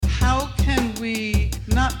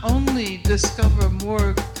discover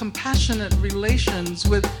more compassionate relations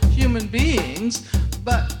with human beings,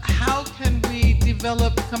 but how can we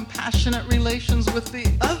develop compassionate relations with the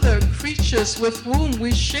other creatures with whom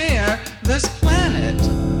we share this planet?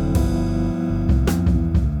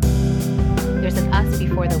 There's an us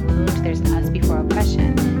before the wound, there's an us before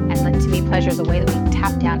oppression, and like, to me, pleasure is a way that we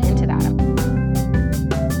tap down into that.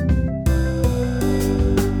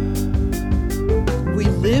 We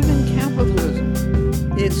live in capitalism.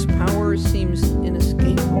 Its power seems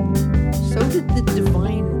inescapable. So did the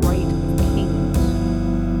divine right of kings.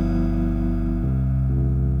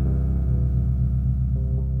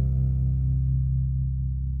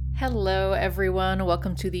 Hello, everyone.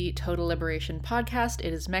 Welcome to the Total Liberation Podcast.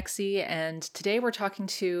 It is Mexi, and today we're talking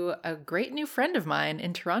to a great new friend of mine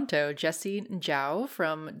in Toronto, Jessie Zhao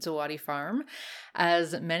from Zawadi Farm.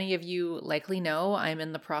 As many of you likely know, I'm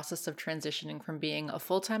in the process of transitioning from being a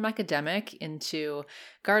full-time academic into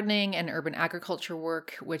gardening and urban agriculture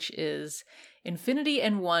work, which is infinity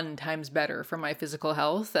and 1 times better for my physical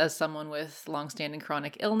health as someone with longstanding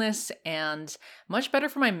chronic illness, and much better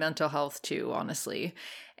for my mental health too, honestly.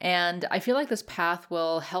 And I feel like this path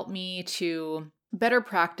will help me to better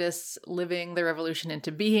practice living the revolution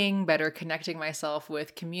into being, better connecting myself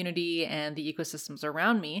with community and the ecosystems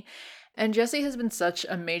around me. And Jessie has been such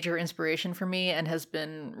a major inspiration for me and has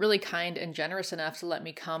been really kind and generous enough to let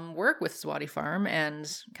me come work with Zawadi Farm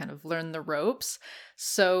and kind of learn the ropes.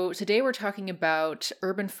 So today we're talking about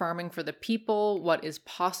urban farming for the people, what is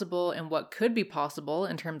possible and what could be possible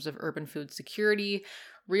in terms of urban food security,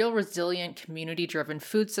 real resilient community-driven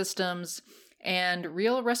food systems, and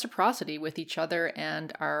real reciprocity with each other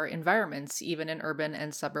and our environments, even in urban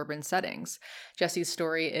and suburban settings. Jesse's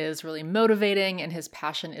story is really motivating and his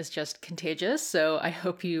passion is just contagious, so I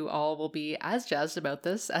hope you all will be as jazzed about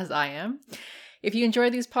this as I am. If you enjoy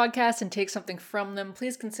these podcasts and take something from them,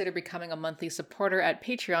 please consider becoming a monthly supporter at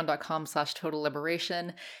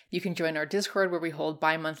patreon.com/totalliberation. You can join our Discord where we hold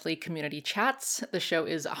bi-monthly community chats. The show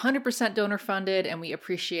is 100% donor funded and we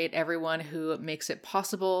appreciate everyone who makes it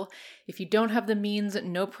possible. If you don't have the means,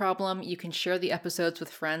 no problem. You can share the episodes with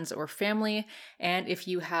friends or family. And if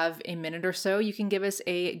you have a minute or so, you can give us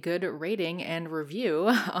a good rating and review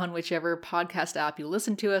on whichever podcast app you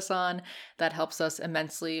listen to us on. That helps us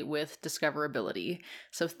immensely with discoverability.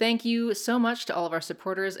 So thank you so much to all of our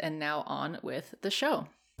supporters, and now on with the show.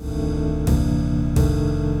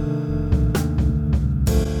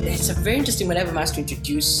 It's a very interesting whenever I'm asked to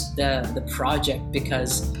introduce the project,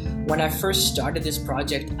 because when I first started this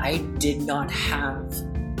project, I did not have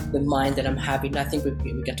the mind that I'm having. I think we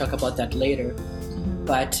can talk about that later.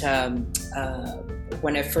 But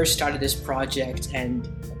when I first started this project and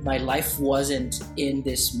my life wasn't in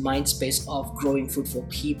this mind space of growing food for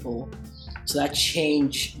people, so that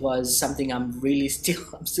change was something I'm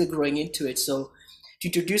still growing into it. So to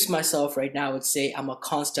introduce myself right now, I would say I'm a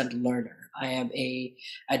constant learner. I am a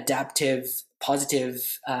adaptive,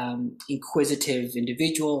 positive, inquisitive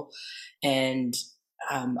individual. And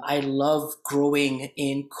I love growing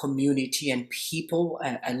in community and people.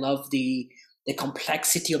 I love the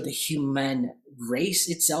complexity of the human race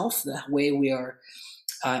itself, the way we are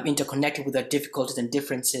interconnected with our difficulties and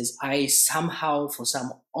differences. I somehow, for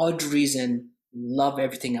some odd reason, love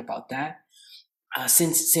everything about that.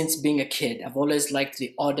 Since being a kid, I've always liked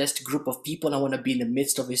the oddest group of people. I want to be in the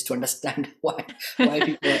midst of it to understand why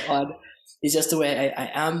people are odd. It's just the way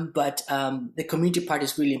I am. But the community part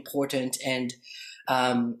is really important, and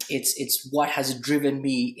it's what has driven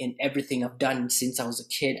me in everything I've done since I was a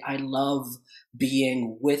kid. I love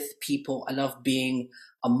being with people. I love being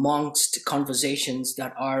amongst conversations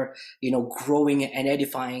that are, growing and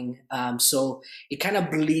edifying. So it kind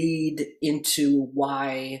of bleed into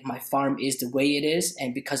why my farm is the way it is,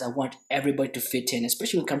 and because I want everybody to fit in,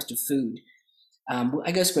 especially when it comes to food.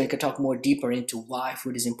 I guess we could talk more deeper into why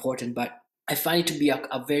food is important, but I find it to be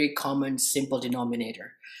a very common, simple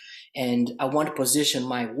denominator. And I want to position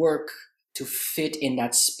my work to fit in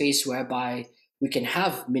that space whereby we can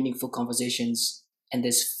have meaningful conversations and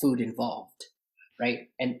there's food involved. Right.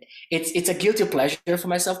 And it's a guilty pleasure for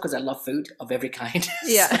myself because I love food of every kind.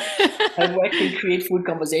 Yeah. And when I can create food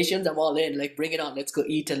conversations, I'm all in, like, bring it on. Let's go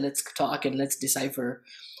eat and let's talk and let's decipher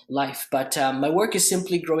life. But my work is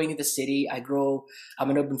simply growing in the city. I'm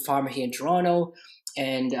an urban farmer here in Toronto,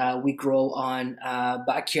 and we grow on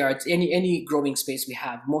backyards, any growing space we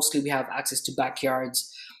have. Mostly we have access to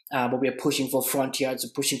backyards, but we are pushing for front yards,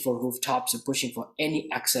 we're pushing for rooftops, we're pushing for any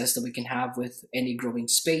access that we can have with any growing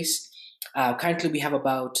space. Currently, we have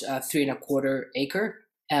about 3.25 acres,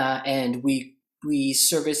 and we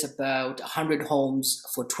service about 100 homes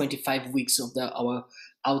for 25 weeks of our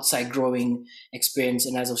outside growing experience.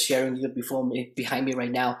 And as I was sharing you behind me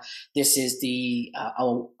right now, this is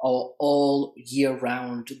our all year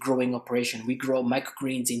round growing operation. We grow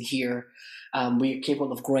microgreens in here. We're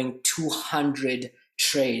capable of growing 200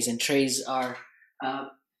 trays, and trays are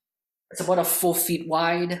it's about a 4 feet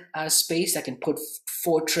wide space. I can put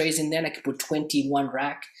 4 trays in there. I can put 21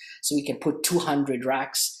 rack, so we can put 200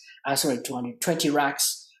 racks. 20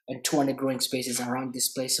 racks and 200 growing spaces around this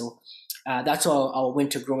place. So that's our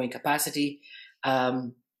winter growing capacity.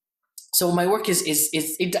 So my work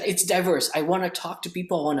it's diverse. I want to talk to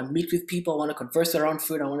people. I want to meet with people. I want to converse around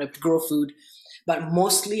food. I want to grow food, but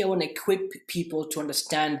mostly I want to equip people to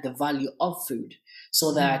understand the value of food,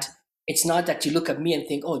 so that it's not that you look at me and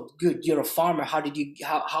think, oh, good, you're a farmer. How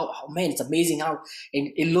man, it's amazing how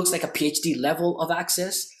it looks like a PhD level of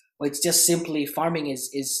access. Or it's just simply farming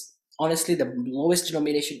is honestly the lowest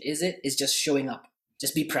denomination is just showing up,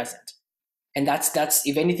 just be present. And that's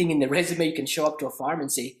if anything in the resume, you can show up to a farm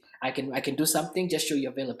and say, I can do something, just show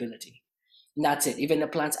your availability. And that's it. Even the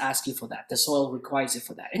plants ask you for that. The soil requires it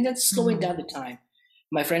for that. And then slowing down the time.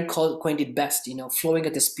 My friend coined it best, flowing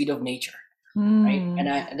at the speed of nature. Right.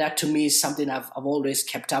 And that to me is something I've always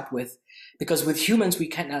kept up with, because with humans, we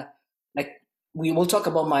kind of we will talk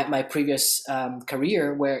about my previous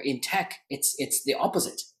career, where in tech, it's the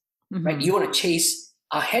opposite, right? You want to chase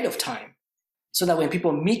ahead of time, so that when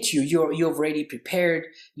people meet you, you've already prepared,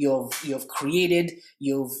 you've created,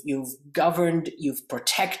 you've governed, you've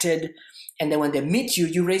protected, and then when they meet you,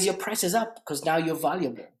 you raise your prices up because now you're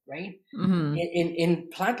valuable, right? In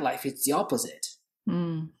plant life, it's the opposite.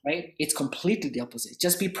 Right? It's completely the opposite.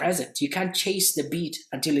 Just be present. You can't chase the beet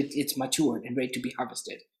until it's matured and ready to be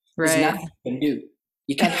harvested. There's nothing you can do.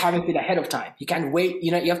 You can't harvest it ahead of time. You can't wait.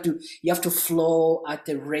 You have to flow at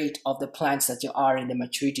the rate of the plants that you are in the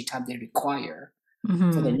maturity time they require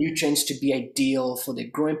for the nutrients to be ideal for the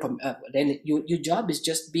growing. Then your job is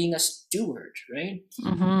just being a steward, right?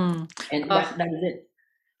 And that is it.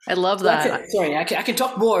 I love so that. That's it. Sorry, I can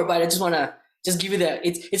talk more, but I just want to just give you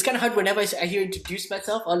it's kind of hard whenever I hear introduce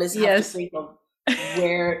myself. I always have to think of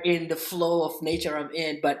where in the flow of nature I'm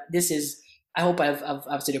in. But I hope I've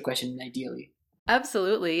answered your question ideally.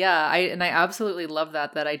 Absolutely. Yeah. I absolutely love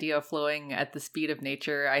that idea of flowing at the speed of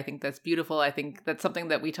nature. I think that's beautiful. I think that's something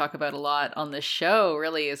that we talk about a lot on the show,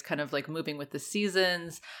 really, is kind of like moving with the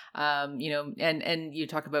seasons, and you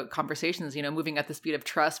talk about conversations, moving at the speed of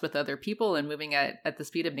trust with other people and moving at the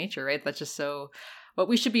speed of nature, right? That's just so what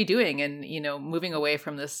we should be doing, and moving away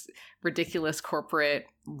from this ridiculous corporate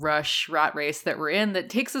rush rat race that we're in that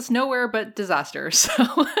takes us nowhere but disaster. So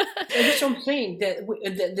that's what I'm saying, that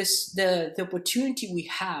the opportunity we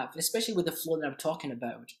have, especially with the flow that I'm talking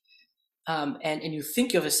about, and you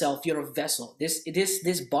think of yourself, you're a vessel.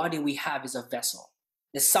 This body we have is a vessel.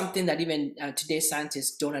 There's something that even today's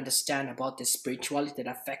scientists don't understand about the spirituality that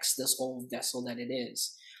affects this whole vessel that it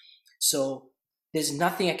is. So there's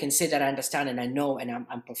nothing I can say that I understand and I know and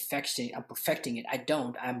I'm perfecting it. I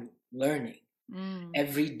don't. I'm learning.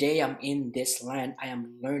 Every day I'm in this land, I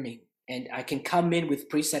am learning. And I can come in with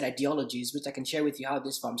preset ideologies, which I can share with you how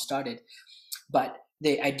this farm started. But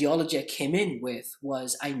the ideology I came in with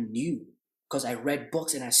was I knew, because I read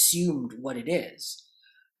books and assumed what it is.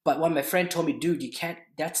 But when my friend told me, dude,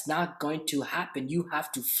 that's not going to happen. You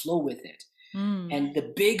have to flow with it. And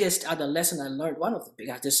the biggest other lesson I learned, one of the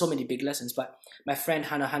biggest, there's so many big lessons, but my friend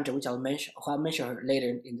Hannah Hunter, which I'll mention her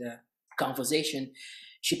later in the conversation,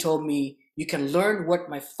 she told me, you can learn what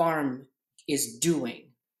my farm is doing,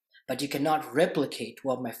 but you cannot replicate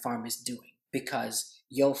what my farm is doing, because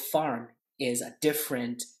your farm is a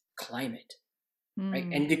different climate, right?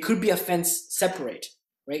 And there could be a fence separate,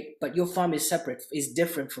 right? But your farm is separate, is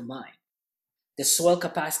different from mine. The soil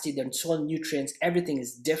capacity, the soil nutrients, everything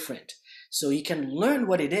is different. So you can learn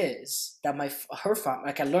what it is that her farm,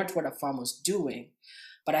 like I learned what a farm was doing,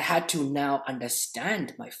 but I had to now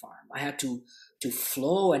understand my farm. I had to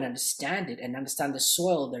flow and understand it, and understand the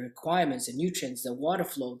soil, the requirements, the nutrients, the water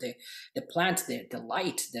flow, the plant, the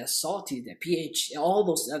light, the salty, the pH, all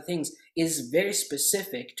those other things is very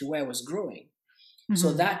specific to where I was growing.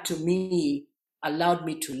 So that to me allowed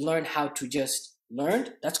me to learn how to just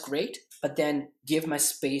learn. That's great. But then give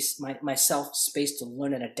myself space to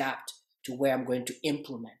learn and adapt to where I'm going to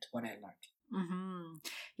implement what I learned.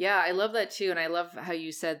 Yeah, I love that too. And I love how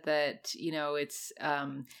you said that, it's,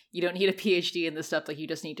 you don't need a PhD in this stuff. Like, you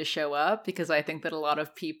just need to show up, because I think that a lot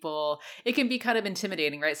of people, it can be kind of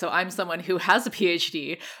intimidating, right? So I'm someone who has a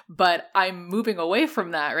PhD, but I'm moving away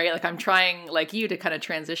from that, right? Like, I'm trying, like you, to kind of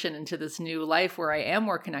transition into this new life where I am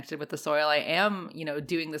more connected with the soil. I am,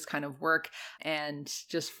 doing this kind of work and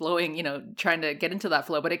just flowing, trying to get into that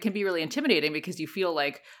flow. But it can be really intimidating, because you feel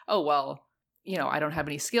like, oh, well, I don't have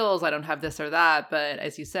any skills, I don't have this or that. But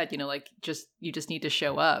as you said, like, you just need to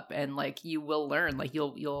show up, and like, you will learn, like,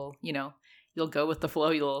 you'll go with the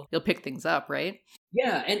flow, you'll pick things up, right?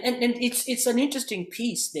 Yeah. And it's an interesting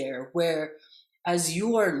piece there, where as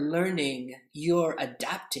you are learning, you're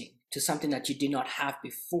adapting to something that you did not have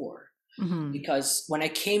before. Because when I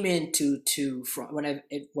came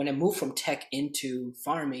when I moved from tech into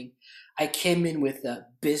farming, I came in with a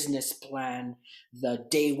business plan, the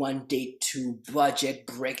day one, day two budget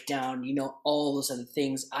breakdown, all those other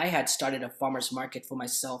things. I had started a farmer's market for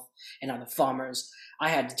myself and other farmers. I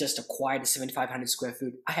had just acquired a 7,500 square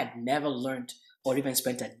foot. I had never learned or even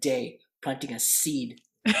spent a day planting a seed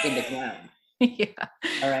in the ground. Yeah.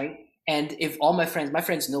 All right. And if all my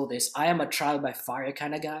friends know this, I am a trial by fire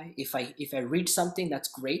kind of guy. If I read something, that's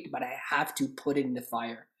great, but I have to put it in the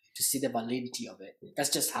fire to see the validity of it. That's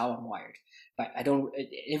just how I'm wired. But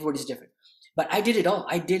everybody's different. But I did it all.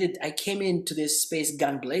 I did it. I came into this space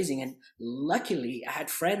gun blazing, and luckily I had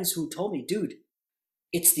friends who told me, dude,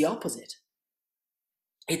 it's the opposite.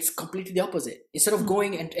 It's completely the opposite. Instead of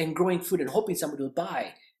going and growing food and hoping somebody will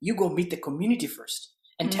buy, you go meet the community first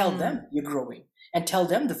and tell them you're growing, and tell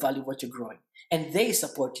them the value of what you're growing, and they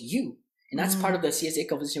support you. And that's part of the CSA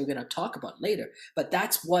conversation we're going to talk about later. But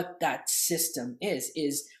that's what that system is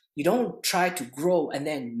you don't try to grow and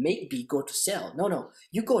then maybe go to sell. No.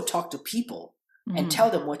 You go talk to people and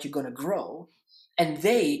tell them what you're going to grow. And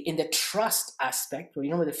they, in the trust aspect, or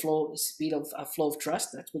with the speed of flow of trust,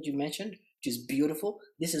 that's what you mentioned, which is beautiful.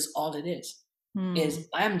 This is all it is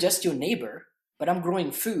I am just your neighbor, but I'm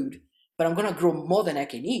growing food, but I'm going to grow more than I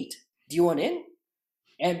can eat. Do you want in?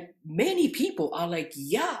 And many people are like,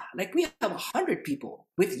 yeah, like we have 100 people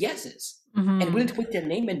with yeses and willing to put their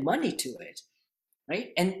name and money to it.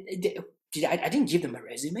 Right. And I didn't give them a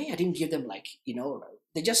resume. I didn't give them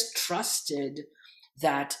they just trusted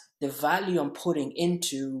that the value I'm putting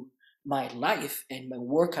into my life and my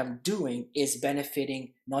work I'm doing is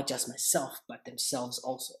benefiting not just myself, but themselves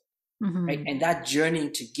also. Right. And that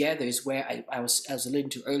journey together is where I was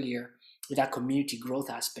alluding to earlier, with that community growth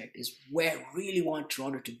aspect, is where I really want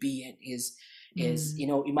Toronto to be in, is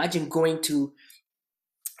imagine going to,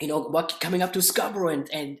 coming up to Scarborough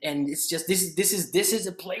and it's just, this is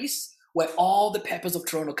a place where all the peppers of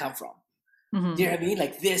Toronto come from. Do you know what I mean?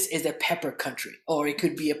 Like, this is the pepper country, or it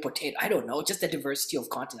could be a potato. I don't know, just the diversity of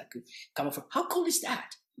content that could come from. How cool is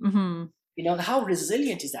that? How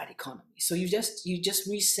resilient is that economy? So you just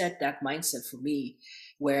reset that mindset for me,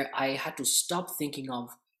 where I had to stop thinking of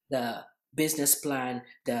the business plan,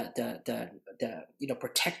 the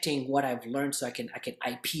protecting what I've learned so I can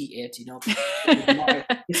IP it,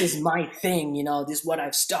 this is my thing, this is what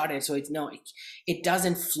I've started. So it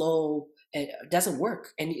doesn't flow, it doesn't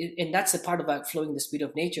work. And that's the part about flowing the speed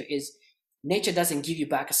of nature, is nature doesn't give you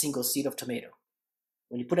back a single seed of tomato.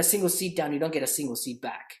 When you put a single seed down, you don't get a single seed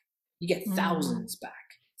back. You get thousands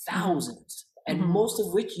back, thousands, and most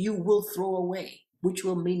of which you will throw away, which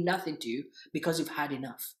will mean nothing to you because you've had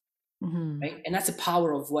enough. Right. And that's the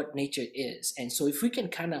power of what nature is. And so if we can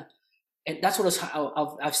and that's what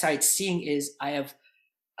I've started seeing, is I have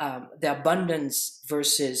the abundance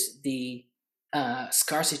versus the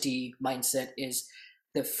scarcity mindset. Is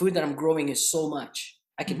the food that I'm growing is so much,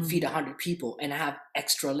 I can feed 100 people and I have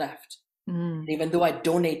extra left. Even though I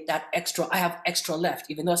donate that extra, I have extra left.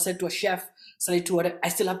 Even though I said to a chef, I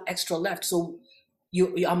still have extra left. So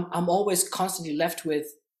I'm always constantly left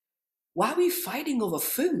with, why are we fighting over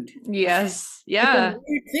food? Yes. Yeah. It's a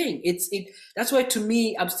weird thing. That's why, to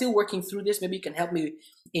me, I'm still working through this. Maybe you can help me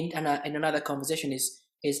in another conversation. Is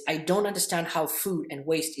I don't understand how food and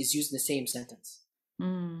waste is used in the same sentence.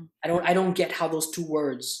 I don't get how those two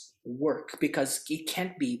words work, because it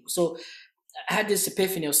can't be. So I had this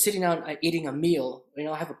epiphany. I was sitting down eating a meal.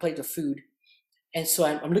 I have a plate of food, and so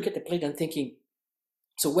I'm looking at the plate and thinking,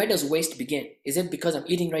 so where does waste begin? Is it because I'm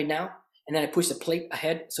eating right now, and then I push the plate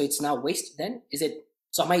ahead, so it's now waste? Then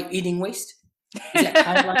so am I eating waste? Is that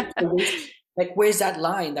timeline for waste? Like, where's that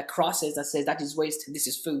line that crosses that says that is waste and this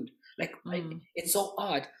is food? Like, it's so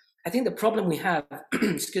odd. I think the problem we have,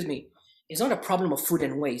 excuse me, is not a problem of food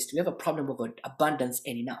and waste. We have a problem of abundance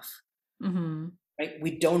and enough. Right?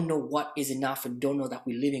 We don't know what is enough and don't know that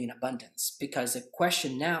we're living in abundance, because the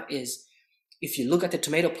question now is, if you look at the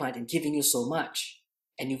tomato plant and giving you so much,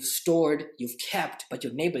 and you've stored, you've kept, but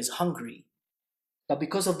your neighbor is hungry. But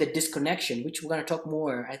because of the disconnection, which we're going to talk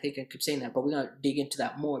more, I think I keep saying that, but we're going to dig into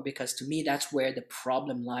that more, because to me, that's where the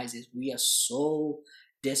problem lies, is we are so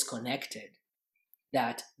disconnected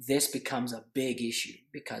that this becomes a big issue.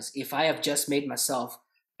 Because if I have just made myself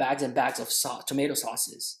bags and bags of tomato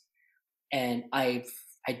sauces, and I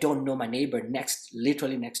don't know my neighbor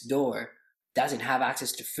literally next door doesn't have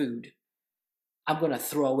access to food, I'm going to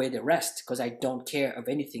throw away the rest because I don't care of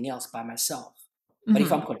anything else by myself. Mm-hmm. But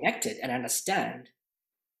if I'm connected and understand,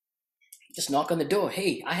 just knock on the door.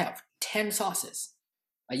 Hey, I have 10 sauces.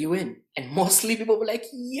 Are you in? And mostly people were like,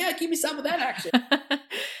 yeah, give me some of that action.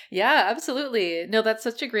 Yeah, absolutely. No, that's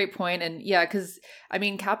such a great point. And yeah, because I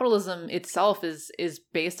mean, capitalism itself is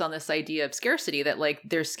based on this idea of scarcity, that like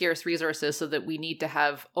there's scarce resources, so that we need to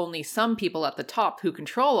have only some people at the top who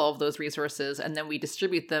control all of those resources, and then we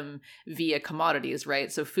distribute them via commodities,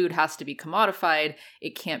 right? So food has to be commodified.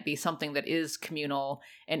 It can't be something that is communal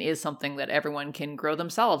and is something that everyone can grow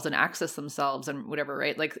themselves and access themselves and whatever,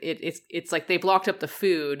 right? Like it's like they've locked up the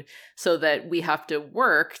food so that we have to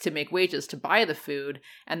work to make wages to buy the food.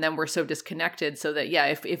 And then we're so disconnected, so that,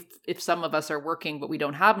 yeah, if some of us are working, but we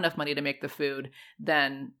don't have enough money to make the food,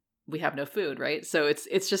 then we have no food, right? So it's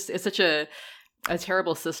such a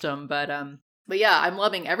terrible system, but yeah, I'm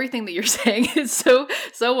loving everything that you're saying. It's so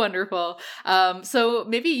wonderful. So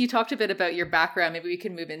maybe you talked a bit about your background. Maybe we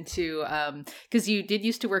can move into, because you did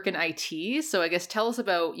used to work in IT. So I guess tell us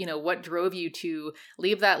about, what drove you to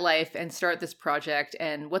leave that life and start this project,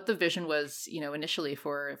 and what the vision was, initially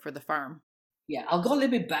for the farm. Yeah, I'll go a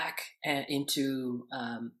little bit back into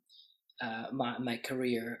my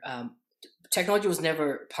career. Technology was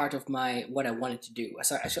never part of what I wanted to do.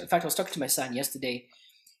 In fact, I was talking to my son yesterday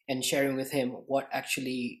and sharing with him what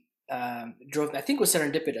actually drove me. I think it was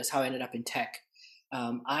serendipitous how I ended up in tech.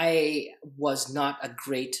 I was not a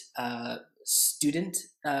great student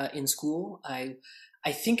in school. I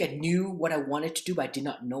think I knew what I wanted to do, but I did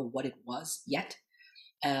not know what it was yet.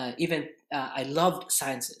 I loved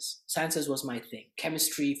sciences. Sciences was my thing.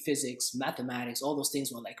 Chemistry, physics, mathematics, all those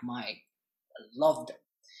things were like I loved them.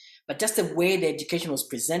 But just the way the education was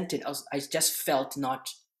presented, I just felt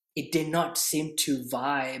it did not seem to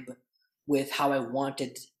vibe with how I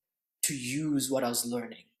wanted to use what I was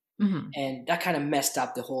learning. Mm-hmm. And that kind of messed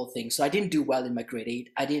up the whole thing. So I didn't do well in my grade 8.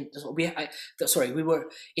 I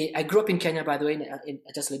grew up in Kenya, by the way, in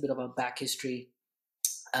just a little bit of a back history.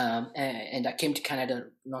 And I came to Canada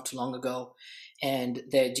not too long ago, and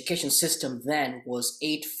the education system then was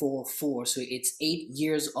 8-4-4. So it's 8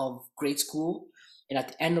 years of grade school, and at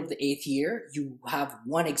the end of the 8th year, you have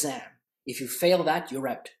one exam. If you fail that, you're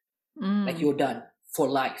out. Like you're done for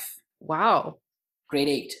life. Wow. Grade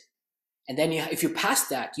 8. And then if you pass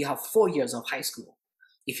that, you have 4 years of high school.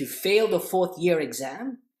 If you fail the 4th year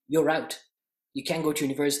exam, you're out. You can't go to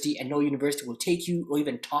university, and no university will take you or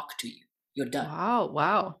even talk to you. You're done.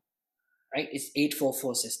 Wow. Right? It's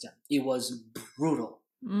 8-4-4 system. It was brutal.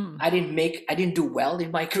 I didn't do well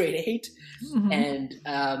in my grade 8. Mm-hmm. And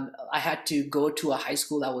I had to go to a high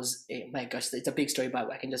school that was, my gosh, it's a big story, but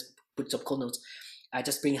I can just put some cool notes.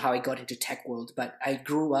 Just bring how I got into tech world. But I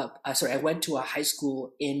went to a high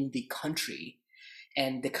school in the country,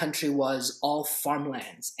 and the country was all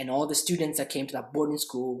farmlands, and all the students that came to that boarding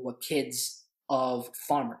school were kids of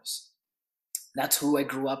farmers. That's who I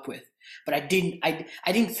grew up with. But I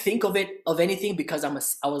didn't think of anything, because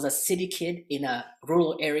I was a city kid in a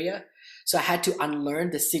rural area. So I had to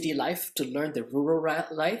unlearn the city life to learn the rural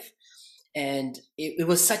life. And it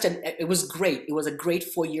was great. It was a great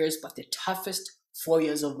 4 years, but the toughest 4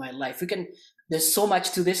 years of my life. There's so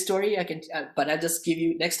much to this story. But I'll just give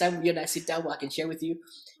you, next time you and I sit down, I can share with you.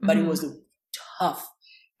 But It was tough.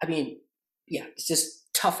 I mean, yeah, it's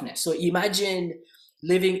just toughness. So imagine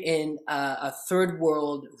living in a third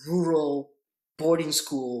world rural boarding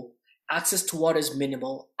school. Access to water is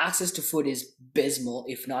minimal. Access to food is abysmal,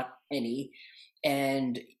 if not any.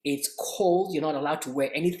 And it's cold. You're not allowed to wear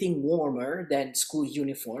anything warmer than school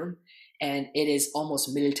uniform. And it is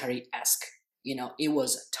almost military-esque. It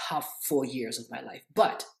was a tough 4 years of my life.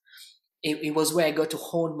 But it was where I got to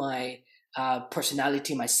hone my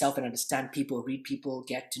personality, myself, and understand people, read people,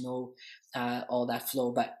 get to know all that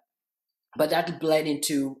flow. But that bled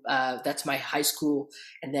into, that's my high school.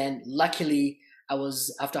 And then luckily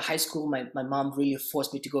after high school, my mom really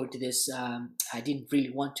forced me to go into this, I didn't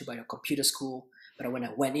really want to, but a computer school. But when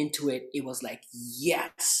I went into it, it was like,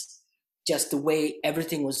 yes, just the way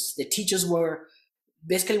everything was, the teachers were,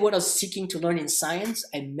 basically what I was seeking to learn in science,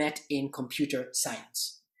 I met in computer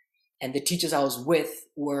science. And the teachers I was with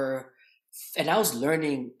were and I was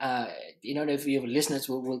learning. You know, if you have listeners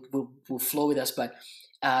will flow with us, but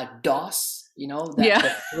DOS. You know, that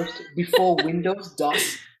the first before Windows,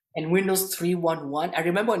 DOS and Windows 3.1. I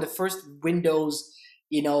remember when the first Windows,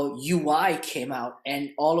 you know, UI came out, and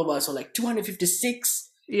all of us were like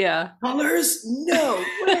 256 colors. No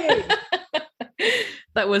way.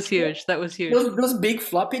 That was huge. That was huge. Those big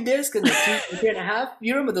floppy disks and the 3.5.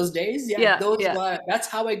 You remember those days? That's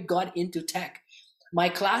how I got into tech. My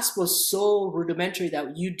class was so rudimentary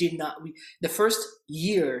that the first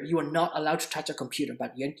year you were not allowed to touch a computer,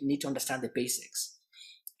 but you need to understand the basics.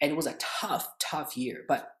 And it was a tough year,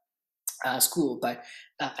 but school. But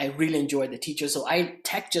I really enjoyed the teachers. So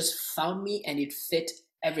tech just found me, and it fit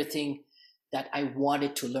everything that I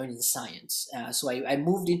wanted to learn in science. So I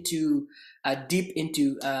moved into deep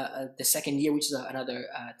into the second year, which is another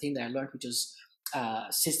thing that I learned, which is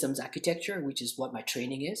systems architecture, which is what my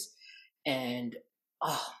training is. And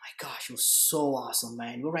oh my gosh, it was so awesome,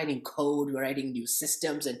 man. We're writing code, we're writing new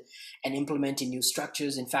systems and implementing new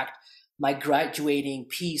structures. In fact, my graduating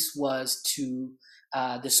piece was to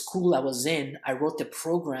the school I was in. I wrote the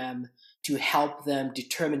program to help them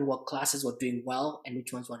determine what classes were doing well and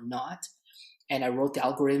which ones were not. And I wrote the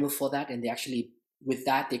algorithm for that, and they actually, with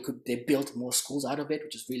that, they built more schools out of it,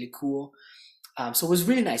 which is really cool. So it was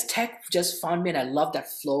really nice. Tech just found me, and I love that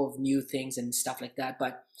flow of new things and stuff like that.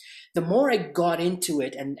 But the more I got into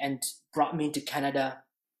it and brought me into Canada,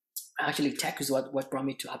 actually tech is what brought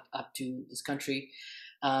me to up to this country.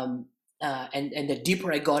 And the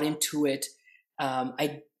deeper I got into it,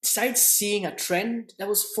 I started seeing a trend that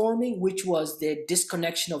was forming, which was the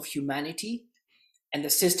disconnection of humanity, and the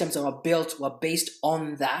systems that were based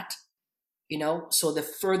on that. You know, so the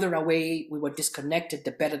further away we were disconnected,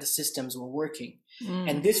 the better the systems were working.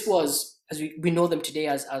 And this was, as we know them today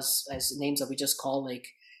as names that we just call like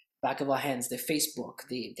back of our hands, the Facebook,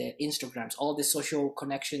 the Instagrams, all the social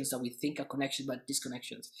connections that we think are connections, but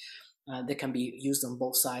disconnections. They can be used on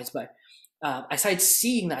both sides. But I started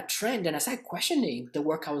seeing that trend, and I started questioning the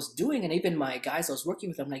work I was doing. And even my guys I was working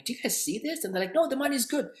with, I'm like, do you guys see this? And they're like, no, the money is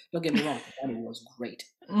good. Don't get me wrong, the money was great.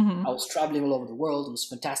 I was traveling all over the world. It was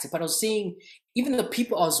fantastic. But I was seeing even the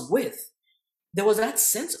people I was with, there was that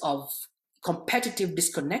sense of competitive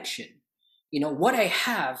disconnection. You know, what I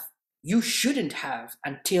have, you shouldn't have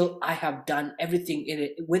until I have done everything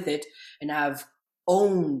with it and I've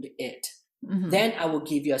owned it. Then I will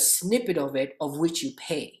give you a snippet of it of which you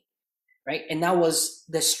pay. Right. And that was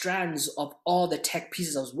the strands of all the tech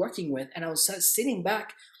pieces I was working with. And I was sitting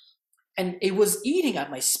back, and it was eating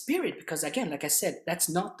at my spirit, because again, like I said, that's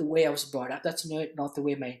not the way I was brought up. That's not the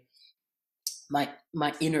way my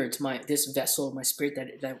innards, this vessel, my spirit that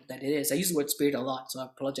it is. I use the word spirit a lot, so I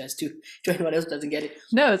apologize to anyone else who doesn't get it.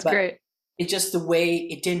 No, it's great. It's just the way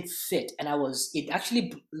it didn't fit. And it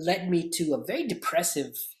actually led me to a very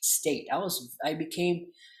depressive state. I became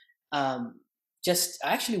I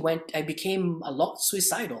became a lot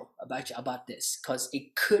suicidal about this, because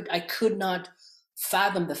I could not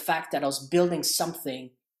fathom the fact that I was building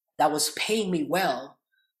something that was paying me well,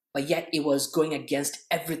 but yet it was going against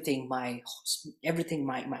everything my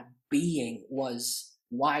being was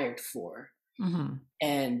wired for.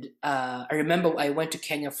 And I remember I went to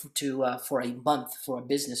Kenya for a month for a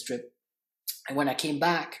business trip, and when I came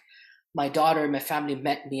back, my daughter and my family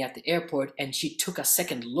met me at the airport, and she took a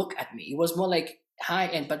second look at me. It was more like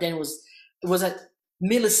hi, but then it was a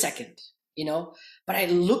millisecond, you know. But I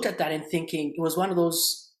looked at that and thinking, it was one of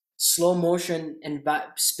those slow motion and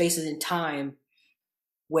spaces in time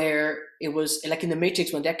where it was like in the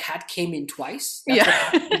Matrix when that cat came in twice.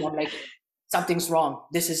 I'm like, something's wrong.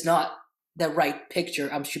 This is not the right picture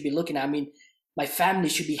I should be looking at. I mean, my family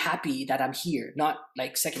should be happy that I'm here, not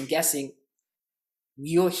like second guessing.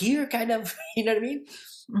 You're here, kind of, you know what I mean?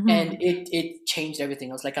 And it changed everything.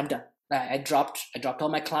 I was like, I'm done. I dropped all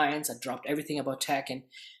my clients. I dropped everything about tech,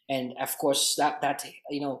 and of course that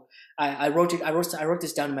you know, I wrote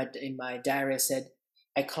this down in my diary. I said,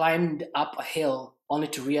 I climbed up a hill only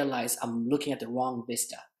to realize I'm looking at the wrong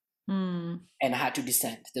vista, and I had to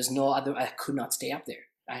descend. There's no other. I could not stay up there.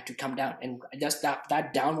 I had to come down, and just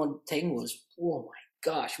that downward thing was, oh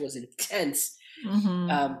my gosh, was intense.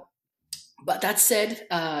 But that said,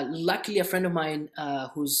 luckily a friend of mine,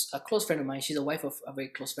 who's a close friend of mine, she's a wife of a very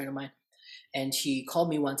close friend of mine, and she called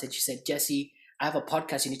me once and she said, Jesse, I have a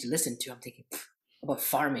podcast you need to listen to. I'm thinking, about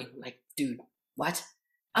farming. Like, dude, what?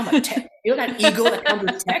 I'm a tech. You know that ego that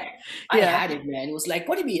comes with tech? I had it, man. It was like,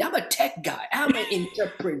 what do you mean? I'm a tech guy. I'm an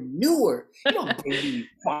entrepreneur. You don't bring me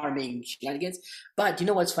farming shenanigans. But you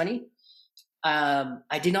know what's funny?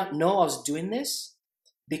 I did not know I was doing this,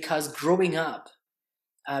 because growing up,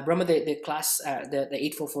 remember the class, the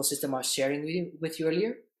 844 system I was sharing with you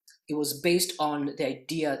earlier? It was based on the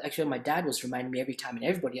idea, actually my dad was reminding me every time, and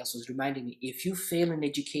everybody else was reminding me, if you fail in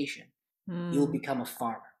education, you'll become a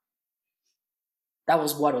farmer. That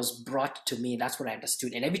was what was brought to me. That's what I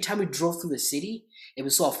understood. And every time we drove through the city, and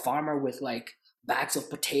we saw a farmer with like bags of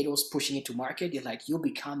potatoes pushing it to market, you're like, you'll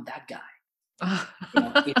become that guy.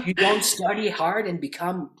 If you don't study hard and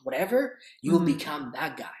become whatever, you'll become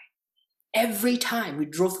that guy. Every time we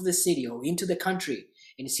drove through the city or into the country,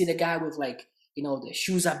 and you see the guy with like, the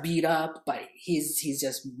shoes are beat up, but he's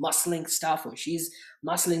just muscling stuff, or she's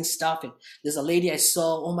muscling stuff. And there's a lady I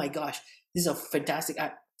saw, oh my gosh, this is a fantastic.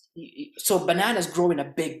 So bananas grow in a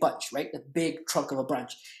big bunch, right? A big trunk of a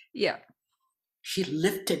bunch. Yeah. She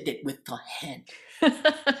lifted it with her hand.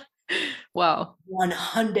 Wow.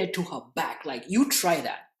 100 to her back. Like, you try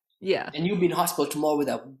that. Yeah. And you'll be in hospital tomorrow with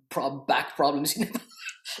a back problems.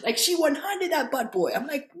 Like, she 100 that butt boy. I'm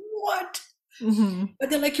like, what? But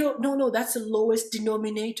they're like, no, that's the lowest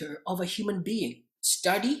denominator of a human being.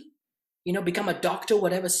 Study, become a doctor,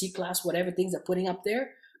 whatever, C-class, whatever things they're putting up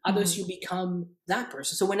there. Others, you become that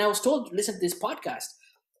person. So when I was told, listen to this podcast,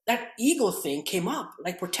 that ego thing came up,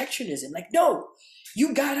 like protectionism. Like, no,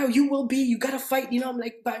 you gotta fight. I'm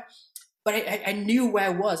like, but I knew where I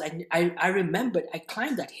was. I remembered I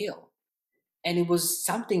climbed that hill, and it was,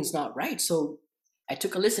 something's not right. So I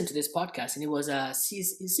took a listen to this podcast, and it was a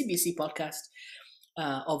CBC podcast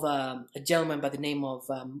of a gentleman by the name of,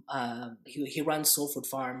 he runs Soul Food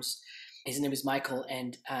Farms. His name is Michael.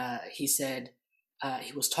 And he said,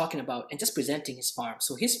 he was talking about and just presenting his farm.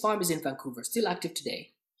 So his farm is in Vancouver, still active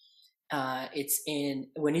today.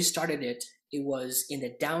 When he started it, it was in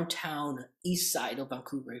the downtown east side of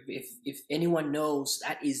Vancouver. If anyone knows,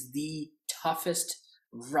 that is the toughest,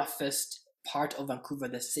 roughest part of Vancouver,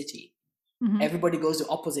 the city. Everybody goes the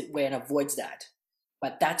opposite way and avoids that.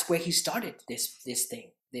 But that's where he started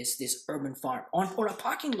this urban farm on a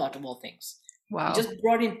parking lot of all things. Wow. He just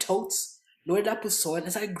brought in totes, loaded up with soil, and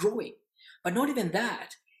started growing. But not even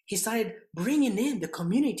that. He started bringing in the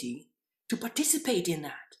community to participate in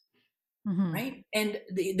that. Right? And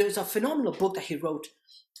there's a phenomenal book that he wrote,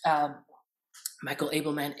 Michael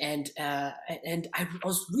Abelman, and I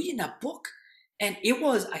was reading that book, and it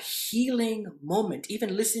was a healing moment.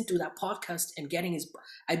 Even listening to that podcast and getting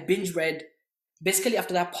I binge read. Basically,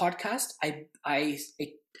 after that podcast, I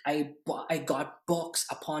got books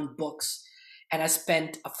upon books, and I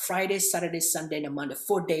spent a Friday, Saturday, Sunday, and a Monday,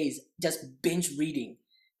 4 days just binge reading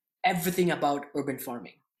everything about urban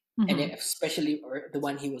farming, and especially the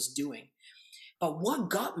one he was doing. But what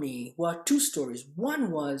got me were two stories. One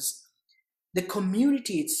was the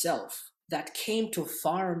community itself that came to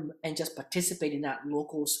farm and just participate in that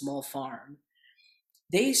local small farm.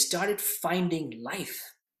 They started finding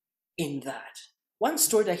life in that. One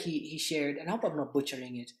story that he shared, and I hope I'm not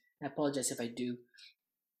butchering it, and I apologize if I do.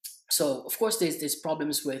 So of course there's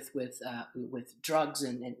problems with drugs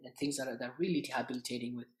and things that are really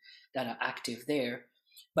debilitating that are active there.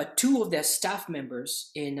 But two of their staff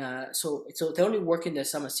members so they only work in the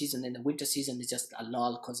summer season. In the winter season, it's just a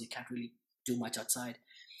lull because they can't really do much outside.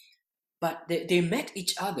 But they met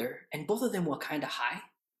each other, and both of them were kind of high.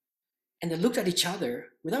 And they looked at each other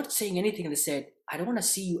without saying anything, and they said, I don't want to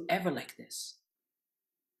see you ever like this.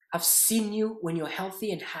 I've seen you when you're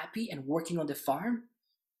healthy and happy and working on the farm.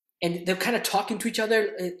 And they're kind of talking to each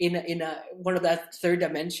other in one of that third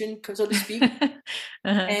dimension, so to speak.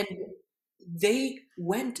 And they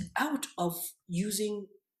went out of using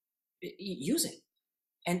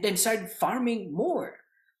and then started farming more,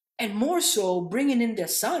 and more so bringing in their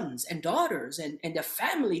sons and daughters and their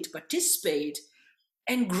family to participate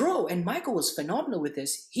and grow. And Michael was phenomenal with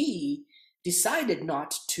this. He decided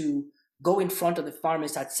not to go in front of the farm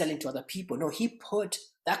and start selling to other people. No, he put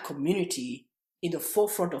that community in the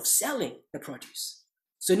forefront of selling the produce.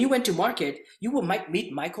 So when you went to market, you might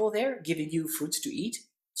meet Michael there giving you fruits to eat,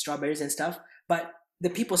 strawberries and stuff, but the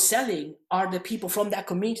people selling are the people from that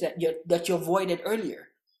community that you avoided earlier.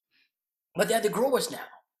 But they're the growers now,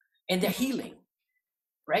 and they're healing,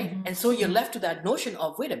 right? And so you're left to that notion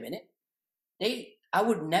of, wait a minute, they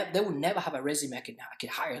would never have a resume I could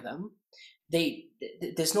hire them.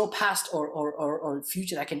 There's no past or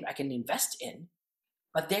future I can invest in,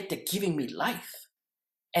 but they're giving me life,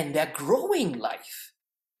 and they're growing life.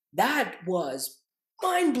 That was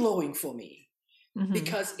mind-blowing for me,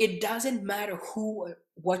 because it doesn't matter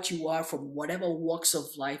what you are, from whatever walks of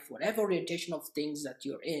life, whatever orientation of things that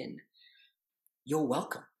you're in, you're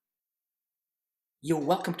welcome. You're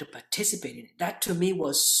welcome to participate in it. That to me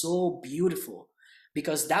was so beautiful,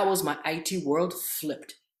 because that was my IT world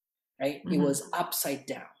flipped, right? It was upside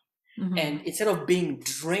down. And instead of being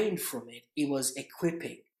drained from it, it was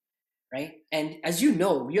equipping, right? And as you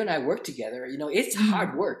know, you and I work together, you know, it's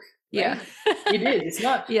hard work. Right? Yeah. It is. It's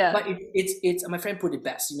not, Yeah. but it's, my friend put it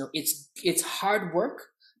best, you know, it's hard work,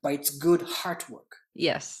 but it's good heart work.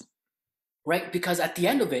 Yes. Right? Because at the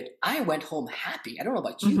end of it, I went home happy. I don't know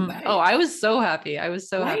about you, but Oh, I was so happy. I was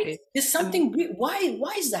so happy. There's something weird.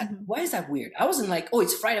 Why is that? Why is that weird? I wasn't like, oh,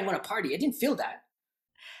 it's Friday, I'm going to party. I didn't feel that.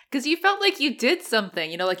 Because you felt like you did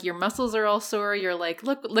something, you know, like your muscles are all sore. You're like,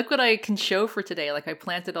 look what I can show for today. Like I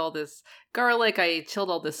planted all this garlic, I tilled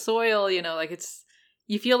all this soil, you know, like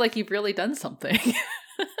you feel like you've really done something.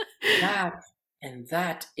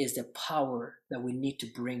 That is the power that we need to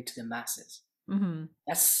bring to the masses.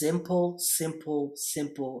 That simple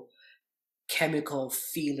chemical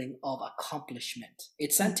feeling of accomplishment.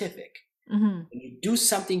 It's scientific. When you do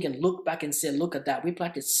something and look back and say, look at that. We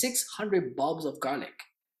planted 600 bulbs of garlic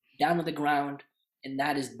down on the ground, and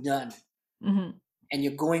that is done. And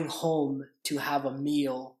you're going home to have a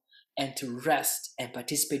meal and to rest and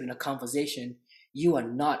participate in a conversation. You are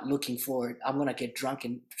not looking for, I'm going to get drunk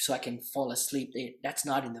and so I can fall asleep. That's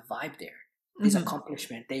not in the vibe there. There's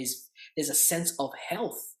accomplishment. There's a sense of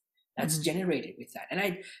health that's generated with that. And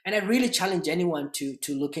I really challenge anyone to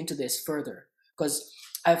look into this further, because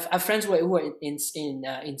I've friends who are in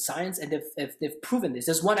science, and they've proven this.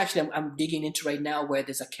 There's one actually I'm digging into right now where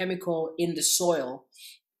there's a chemical in the soil.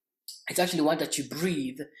 It's actually one that you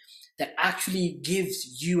breathe that actually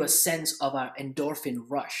gives you a sense of an endorphin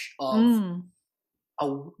rush of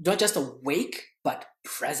not just awake but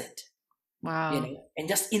present. Wow. You know, and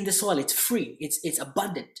just in the soil, it's free, it's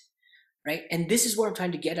abundant, right? And this is what I'm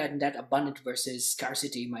trying to get at in that abundant versus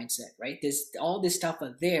scarcity mindset, right? There's all this stuff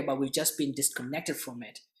are there, but we've just been disconnected from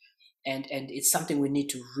it, and it's something we need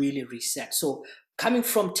to really reset. So coming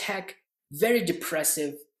from tech, very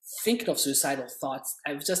depressive, thinking of suicidal thoughts,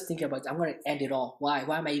 I was just thinking about, I'm going to end it all. Why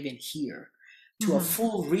am I even here? To a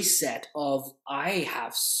full reset of, I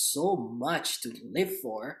have so much to live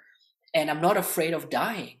for. And I'm not afraid of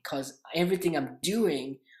dying, because everything I'm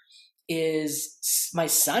doing is, my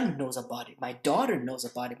son knows about it. My daughter knows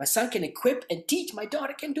about it. My son can equip and teach. My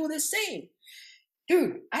daughter can do the same.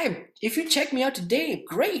 Dude, if you check me out today,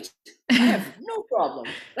 great. I have no problem,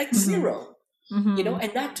 like zero. You know,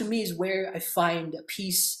 and that to me is where I find a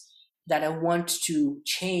peace that I want to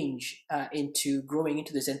change into growing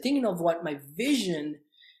into this, and thinking of what my vision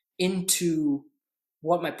into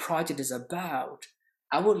what my project is about.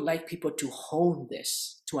 I would like people to hone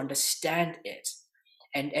this, to understand it,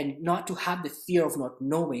 and not to have the fear of not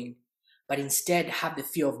knowing, but instead have the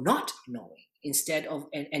fear of not knowing, instead of,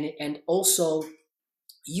 and also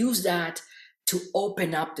use that to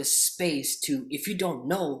open up the space to, if you don't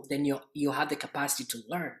know, then you have the capacity to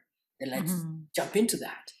learn. Then let's jump into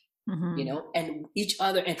that, you know, and each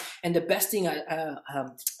other. And the best thing,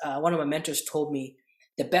 one of my mentors told me,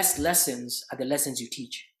 the best lessons are the lessons you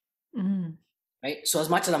teach. Right? So as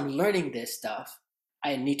much as I'm learning this stuff,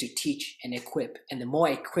 I need to teach and equip. And the more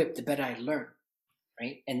I equip, the better I learn.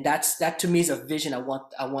 Right? And that to me is a vision I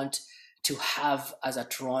want to have as a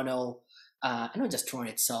Toronto, not just Toronto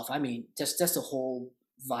itself. I mean, just the whole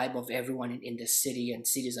vibe of everyone in the city and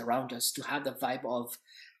cities around us, to have the vibe of,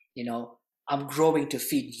 you know, I'm growing to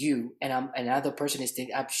feed you, and another person is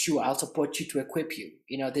thinking, I'm sure I'll support you to equip you.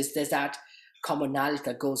 You know, there's that commonality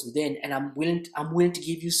that goes within, and I'm willing to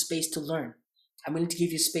give you space to learn. I'm willing to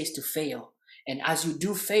give you space to fail. And as you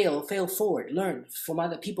do fail forward, learn from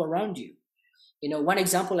other people around you. You know, one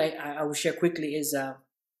example I will share quickly is,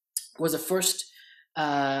 was the first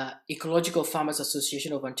Ecological Farmers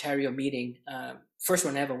Association of Ontario meeting, first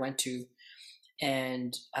one I ever went to.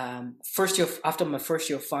 And after my first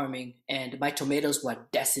year of farming, and my tomatoes were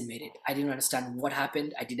decimated. I didn't understand what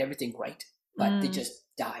happened. I did everything right, but they just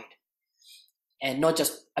died. And not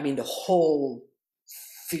just, I mean, the whole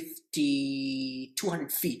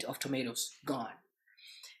 200 feet of tomatoes gone.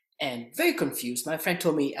 And very confused. My friend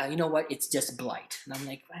told me, you know what, it's just blight. And I'm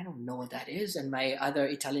like, I don't know what that is. And my other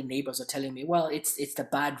Italian neighbors are telling me, well, it's the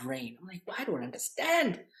bad rain. I'm like, well, I don't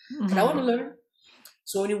understand, but I want to learn.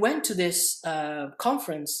 So when we went to this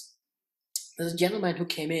conference, there's a gentleman who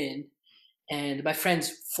came in, and my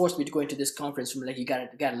friends forced me to go into this conference room. Like, you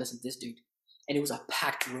gotta listen to this dude. And it was a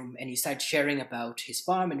packed room, and he started sharing about his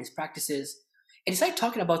farm and his practices. And he started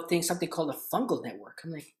talking about something called a fungal network.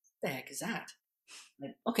 I'm like, what the heck is that? I'm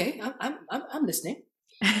like, okay, I'm listening.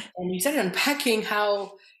 And he started unpacking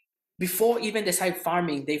how, before even they started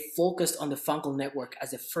farming, they focused on the fungal network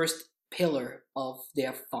as the first pillar of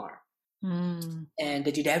their farm. And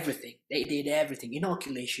they did everything. They did everything: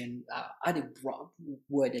 inoculation, added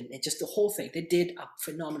wood, and just the whole thing. They did a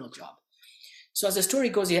phenomenal job. So as the story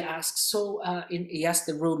goes, he asks, he asked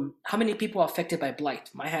the room, how many people are affected by blight?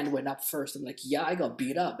 My hand went up first. I'm like, yeah, I got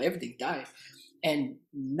beat up. Everything died. And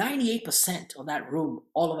 98% of that room,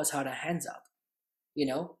 all of us had our hands up,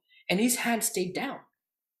 and his hand stayed down.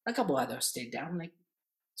 A couple others stayed down. I'm like,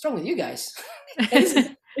 what's wrong with you guys?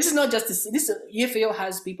 This is not just this. EFAO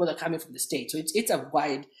has people that are coming from the States. So it's a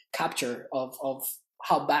wide capture of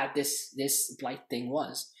how bad this blight thing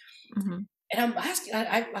was. Mm-hmm. And I'm asking,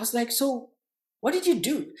 I was like, so what did you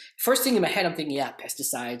do? First thing in my head, I'm thinking, yeah,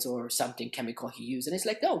 pesticides or something chemical he used. And it's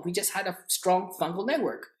like, no, we just had a strong fungal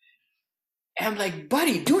network. And I'm like,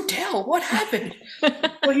 buddy, do tell, what happened?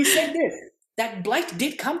 Well, he said this, that blight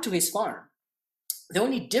did come to his farm. The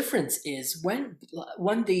only difference is when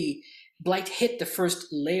the blight hit the first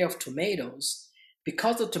layer of tomatoes,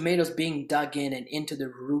 because of tomatoes being dug in and into the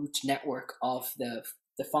root network of the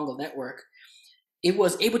fungal network, it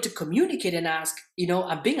was able to communicate and ask,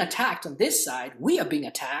 I'm being attacked on this side, we are being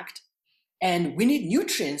attacked, and we need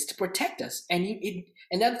nutrients to protect us. And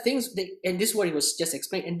that things, and this is what he was just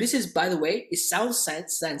explaining. And this is, by the way, it sounds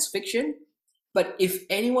science fiction, but if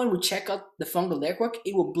anyone would check out the fungal network,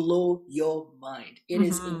 it will blow your mind. It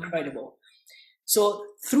is incredible. So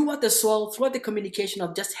throughout the soil, throughout the communication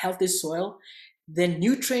of just healthy soil, the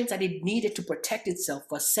nutrients that it needed to protect itself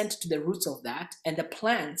were sent to the roots of that, and the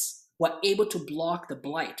plants were able to block the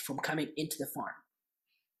blight from coming into the farm.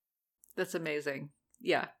 That's amazing.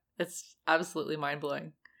 Yeah, it's absolutely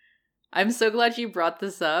mind-blowing. I'm so glad you brought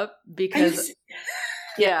this up because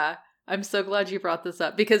yeah, I'm so glad you brought this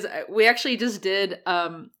up because we actually just did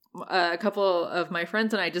a couple of my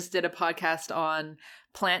friends and I just did a podcast on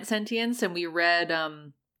plant sentience, and we read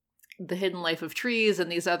The Hidden Life of Trees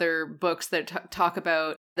and these other books that talk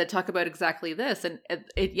about exactly this. And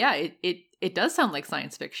it does sound like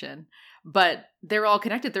science fiction, but they're all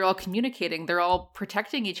connected. They're all communicating. They're all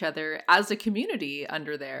protecting each other as a community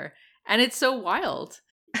under there. And it's so wild.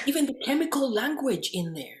 Even the chemical language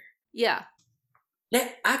in there. Yeah.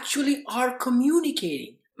 That actually are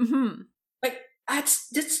communicating. Mm-hmm. Like,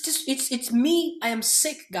 it's me. I am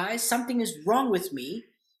sick, guys. Something is wrong with me.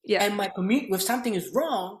 Yeah. And if something is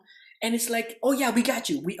wrong, and it's like, oh yeah, we got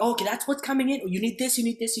you. Okay, that's what's coming in. Oh, you need this, you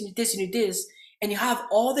need this, you need this, you need this. And you have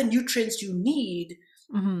all the nutrients you need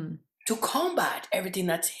to combat everything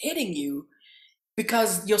that's hitting you,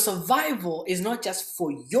 because your survival is not just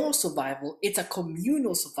for your survival, it's a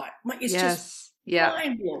communal survival. It's just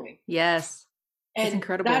mind-blowing. Yes. And it's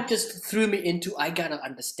incredible. That just threw me into, I gotta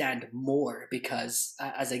understand more, because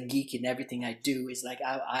as a geek in everything I do, it's like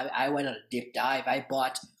I went on a deep dive. I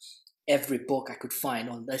bought every book I could find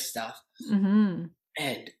on this stuff. Mm-hmm.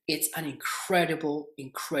 And it's an incredible,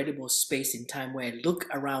 incredible space in time where I look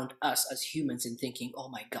around us as humans and thinking, oh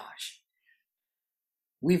my gosh,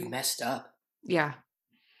 we've messed up. Yeah.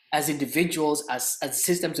 As individuals, as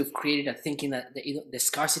systems we've created, are thinking that the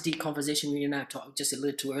scarcity conversation we and I talked just a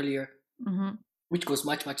little too earlier, which goes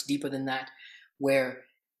much, much deeper than that, where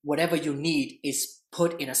whatever you need is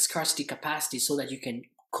put in a scarcity capacity so that you can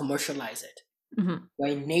commercialize it. Mm-hmm.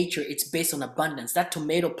 Where in nature, it's based on abundance. That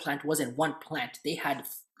tomato plant wasn't one plant. They had,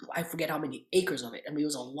 I forget how many acres of it. I mean, it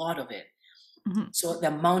was a lot of it. Mm-hmm. So the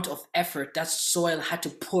amount of effort that soil had to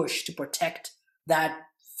push to protect that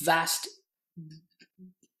vast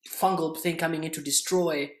fungal thing coming in to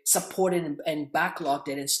destroy, supported and backlogged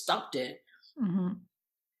it and stopped it. Mm-hmm.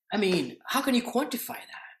 I mean, how can you quantify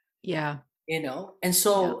that? Yeah. And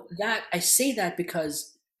so that I say that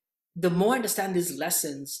because the more I understand these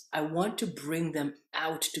lessons, I want to bring them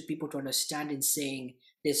out to people to understand in saying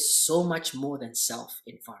there's so much more than self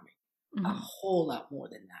in farming, a whole lot more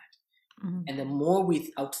than that. Mm-hmm. And the more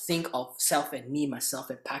we outthink of self and me, myself,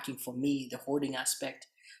 and packing for me, the hoarding aspect,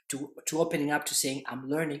 to opening up to saying, I'm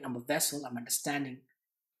learning, I'm a vessel, I'm understanding,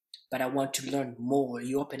 but I want to learn more.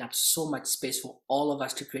 You open up so much space for all of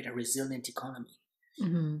us to create a resilient economy.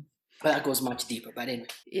 Mm-hmm. But that goes much deeper, but anyway.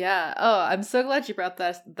 Yeah. Oh, I'm so glad you brought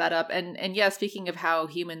that up. And yeah, speaking of how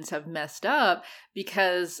humans have messed up,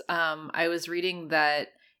 because I was reading that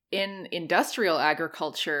in industrial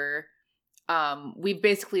agriculture, we've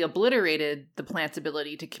basically obliterated the plant's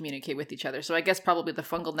ability to communicate with each other. So I guess probably the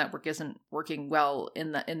fungal network isn't working well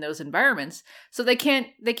in those environments. So they can't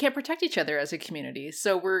protect each other as a community.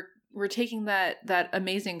 So we're taking that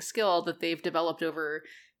amazing skill that they've developed over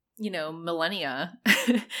millennia,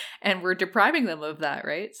 and we're depriving them of that,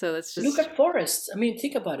 right? So that's just... Look at forests. I mean,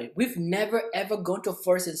 think about it. We've never, ever gone to a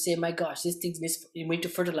forest and say, my gosh, this thing we need to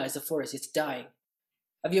fertilize the forest. It's dying.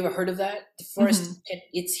 Have you ever heard of that? The forest,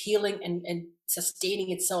 it's healing and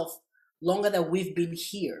sustaining itself longer than we've been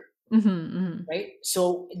here, right?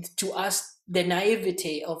 So to us, the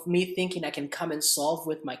naivety of me thinking I can come and solve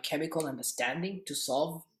with my chemical understanding to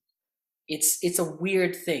solve. It's a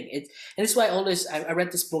weird thing. And this is why I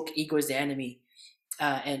read this book, Ego is the Enemy,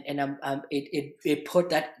 and it put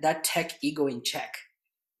that tech ego in check,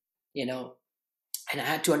 you know. And I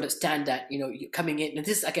had to understand that, you know, you're coming in, and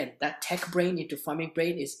this again, that tech brain into farming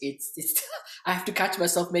brain it's I have to catch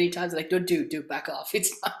myself many times, like, don't do back off.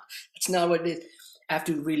 It's not what it is. I have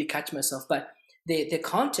to really catch myself. But the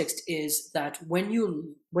context is that when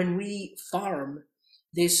we farm,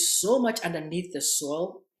 there's so much underneath the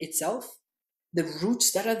soil itself, the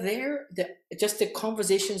roots that are there, just the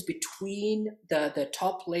conversations between the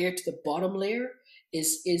top layer to the bottom layer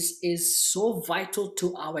is so vital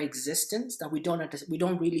to our existence that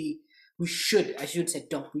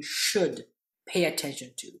we should pay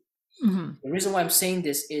attention to. Mm-hmm. The reason why I'm saying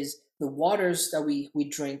this is the waters that we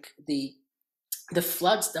drink, the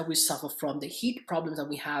floods that we suffer from, the heat problems that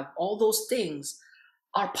we have, all those things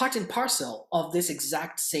are part and parcel of this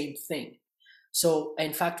exact same thing. So,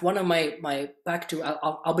 in fact, one of my back to,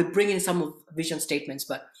 I'll be bringing some of vision statements,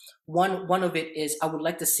 but one of it is I would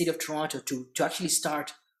like the city of Toronto to actually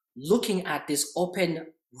start looking at these open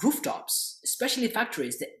rooftops, especially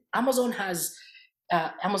factories. The Amazon has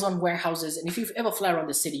Amazon warehouses, and if you ever fly around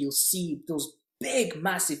the city, you'll see those big,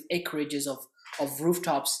 massive acreages of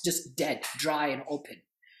rooftops just dead, dry, and open.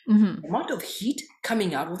 Mm-hmm. The amount of heat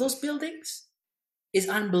coming out of those buildings is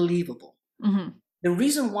unbelievable. Mm-hmm. The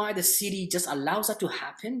reason why the city just allows that to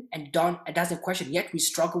happen and doesn't question, yet we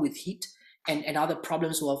struggle with heat and other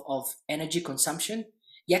problems of energy consumption,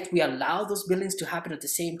 yet we allow those buildings to happen at the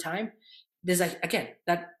same time. There's again,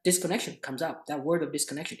 that disconnection comes up, that word of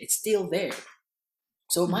disconnection, it's still there.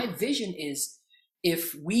 So my vision is,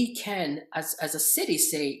 if we can, as a city,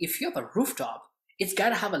 say, if you have a rooftop, it's got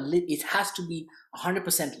to it has to be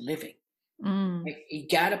 100% living. Mm. Like, you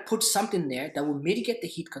got to put something there that will mitigate the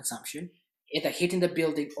heat consumption, either hitting the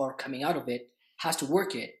building or coming out of it, has to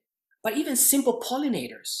work it. But even simple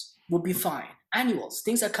pollinators would be fine. Annuals,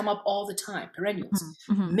 things that come up all the time, perennials.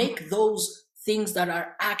 Mm-hmm. Make those things that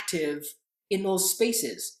are active in those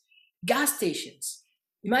spaces. Gas stations.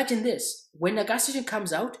 Imagine this. When a gas station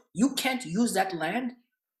comes out, you can't use that land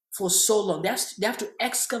for so long. They have to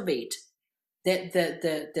excavate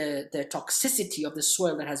the toxicity of the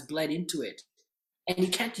soil that has bled into it. And you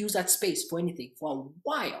can't use that space for anything for a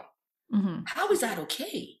while. Mm-hmm. How is that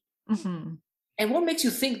okay? Mm-hmm. And what makes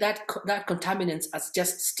you think that contaminants are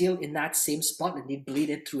just still in that same spot and they bleed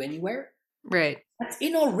it through anywhere? Right. That's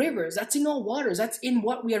in our rivers. That's in our waters. That's in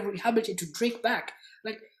what we are rehabilitated to drink back.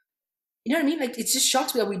 Like, you know what I mean? Like, it just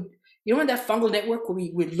shocks me that in that fungal network where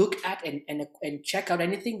we look at and check out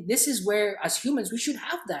anything. This is where, as humans, we should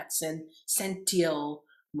have that sential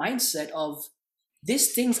mindset of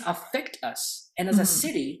these things affect us. And as a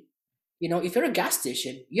city, you know, if you're a gas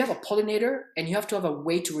station, you have a pollinator and you have to have a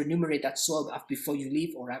way to remunerate that soil before you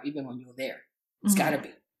leave or even when you're there. It's gotta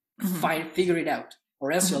be. Figure it out,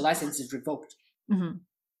 or else your license is revoked. Mm-hmm.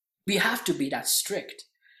 We have to be that strict,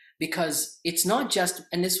 because it's not just,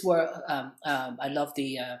 and this is where I love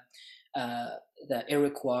the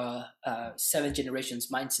Iroquois 7 generations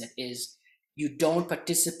mindset is, you don't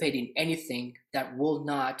participate in anything that will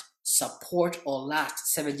not support or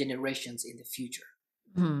last 7 generations in the future.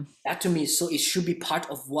 Mm-hmm. That to me, so it should be part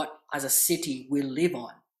of what as a city we live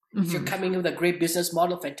on. Mm-hmm. If you're coming in with a great business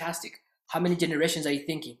model, fantastic. How many generations are you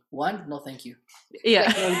thinking? 1? No, thank you.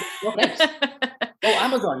 Yeah. No, thanks. Oh,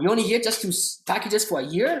 Amazon, you're only here just to package us for a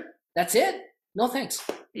year? That's it? No, thanks.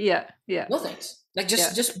 Yeah. No, thanks. Like,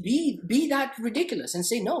 just be that ridiculous and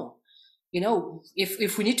say no. You know,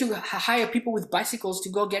 if we need to hire people with bicycles to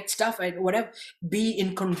go get stuff and whatever, be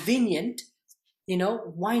inconvenient. You know,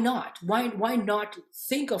 why not? Why not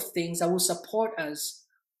think of things that will support us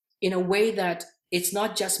in a way that it's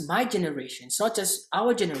not just my generation, it's not just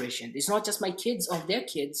our generation, it's not just my kids or their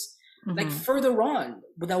kids. Mm-hmm. Like, further on,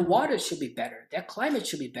 their water should be better, their climate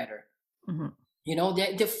should be better. Mm-hmm. You know,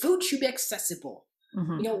 their food should be accessible.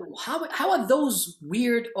 Mm-hmm. You know, how are those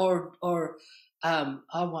weird or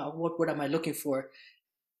what word am I looking for?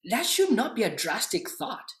 That should not be a drastic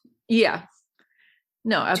thought. Yeah.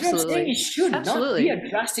 No, absolutely. It should not be a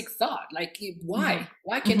drastic thought. Like, why? Mm-hmm.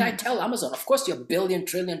 Why can't I tell Amazon? Of course, you're $1 billion, $1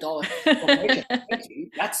 trillion corporation.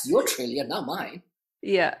 That's your trillion, not mine.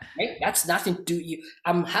 Yeah. Right? That's nothing to do.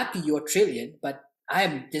 I'm happy you're $1 trillion, but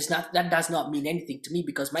that does not mean anything to me,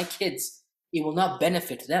 because my kids, it will not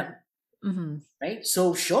benefit them. Mm-hmm. Right?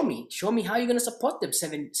 So show me how you're going to support them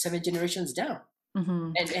seven generations down,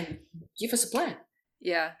 and give us a plan.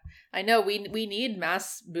 Yeah, I know we need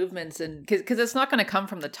mass movements, and because it's not going to come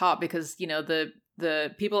from the top, because, you know, the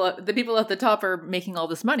the people at the top are making all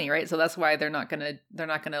this money, right? So that's why they're not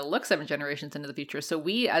gonna look 7 generations into the future. So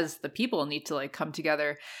we as the people need to like come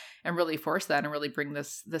together and really force that and really bring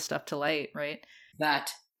this stuff to light, right?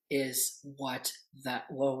 That is what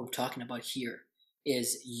we're talking about here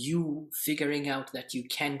is you figuring out that you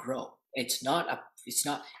can grow. It's not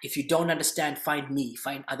if you don't understand, find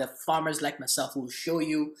other farmers like myself who will show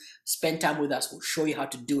you, spend time with us, who will show you how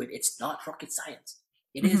to do it. It's not rocket science.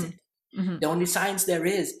 It isn't. The only science there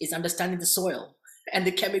is understanding the soil and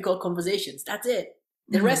the chemical conversations. That's it.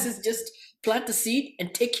 The rest is just plant the seed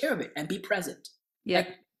and take care of it and be present. Yeah. Like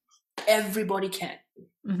everybody can.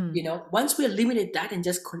 Once we eliminate that and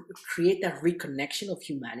just create that reconnection of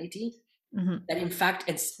humanity, that in fact,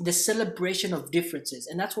 and the celebration of differences,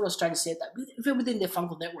 and that's what I was trying to say, that even within the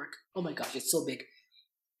fungal network, oh my gosh, it's so big.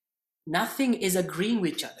 Nothing is agreeing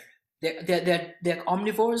with each other. They're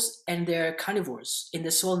omnivores and they're carnivores in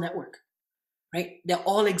the soil network, right? They're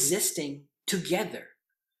all existing together.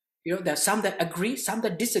 There's some that agree, some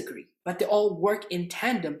that disagree, but they all work in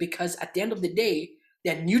tandem because at the end of the day,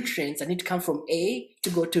 there are nutrients that need to come from A to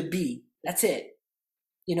go to B. That's it.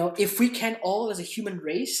 If we can all as a human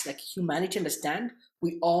race, like humanity, understand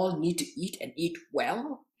we all need to eat and eat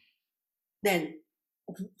well, then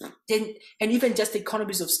and even just the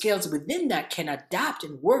economies of scales within that can adapt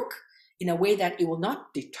and work in a way that it will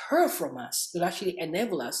not deter from us. It will actually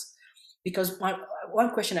enable us. Because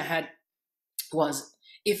one question I had was,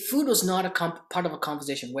 if food was not a part of a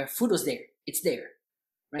conversation where food was there, it's there,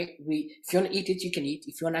 right? If you want to eat it, you can eat.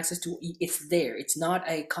 If you want access to eat, it's there. It's not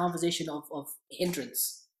a conversation of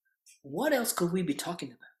hindrance. What else could we be talking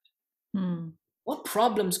about? What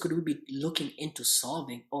problems could we be looking into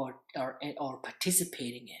solving or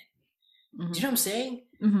participating in? Do you know what I'm saying?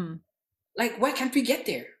 Like, why can't we get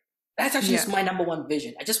there? That's actually my number one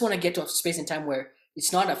vision. I just want to get to a space and time where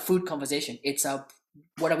it's not a food conversation. It's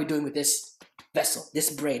what are we doing with this vessel, this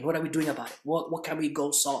brain? What are we doing about it? What can we go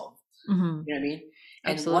solve? You know what I mean?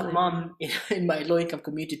 And Absolutely. one mom in my low-income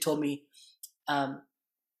community told me,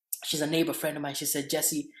 she's a neighbor friend of mine. She said,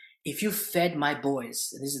 Jesse, if you fed my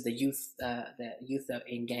boys, and this is the youth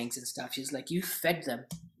in gangs and stuff, she's like, you fed them,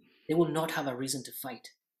 they will not have a reason to fight.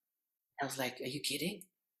 I was like, are you kidding?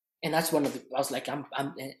 And that's I was like,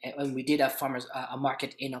 and we did a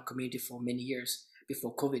market in our community for many years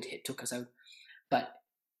before COVID took us out. But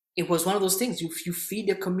it was one of those things, you feed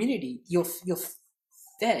the community, you're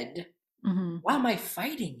fed. Why am I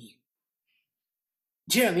fighting you?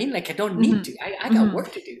 Do you know what I mean? Like, I don't need to. I got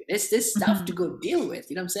work to do. There's this stuff to go deal with.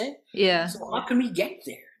 You know what I'm saying? Yeah. So how can we get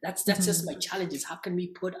there? That's just my challenge is how can we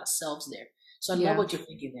put ourselves there? So I love what you're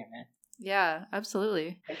thinking there, man. Yeah,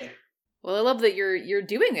 absolutely. Okay. Well, I love that you're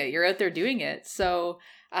doing it. You're out there doing it. So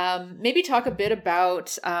maybe talk a bit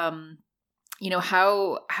about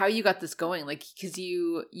how you got this going, like, because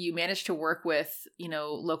you managed to work with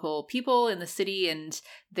local people in the city, and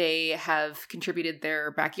they have contributed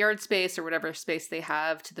their backyard space or whatever space they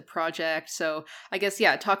have to the project. So I guess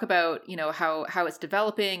talk about how it's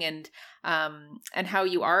developing and how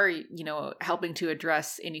you are helping to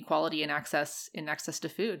address inequality and access to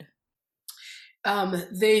food.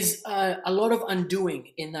 There's a lot of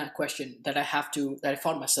undoing in that question that I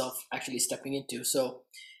found myself actually stepping into. So.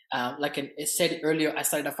 Like I said earlier, I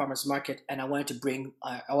started a farmer's market, and I wanted to bring.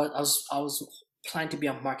 I was planning to be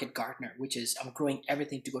a market gardener, which is I'm growing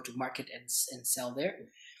everything to go to market and sell there.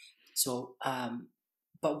 So,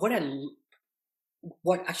 but what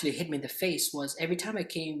actually hit me in the face was every time I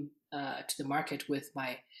came to the market with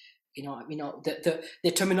my,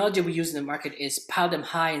 the terminology we use in the market is pile them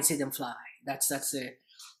high and see them fly. That's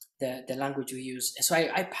the language we use. And so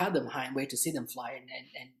I piled them high and wait to see them fly,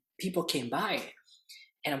 and people came by.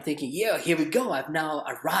 And I'm thinking, yeah, here we go. I've now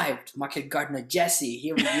arrived. Market gardener Jesse.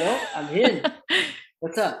 Here we go. I'm in.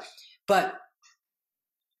 What's up? But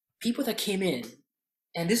people that came in,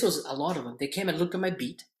 and this was a lot of them, they came and looked at my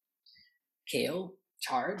beet, kale,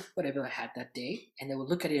 chard, whatever I had that day. And they would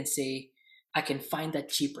look at it and say, I can find that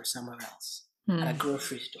cheaper somewhere else at a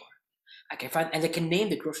grocery store. And they can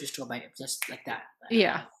name the grocery store by just like that.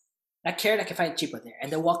 Yeah. That carrot, I can find it cheaper there.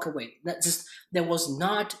 And they walk away. There was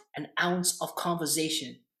not an ounce of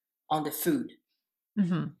conversation on the food.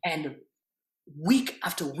 And week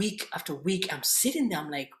after week after week, I'm sitting there, I'm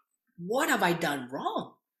like, what have I done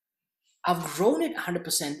wrong? I've grown it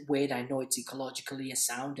 100% weight. I know it's ecologically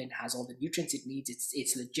sound and has all the nutrients it needs.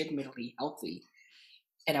 It's legitimately healthy.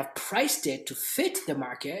 And I've priced it to fit the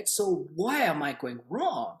market. So why am I going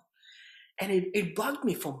wrong? And it bugged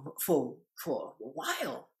me for a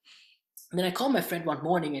while. And then I called my friend one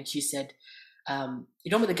morning, and she said, you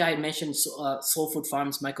know the guy I mentioned, Soul Food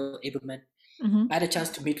Farms, Michael Abelman? Mm-hmm. I had a chance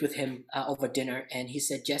to meet with him over dinner, and he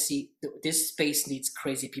said, Jesse, this space needs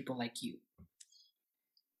crazy people like you.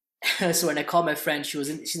 So when I called my friend, she's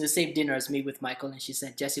in the same dinner as me with Michael, and she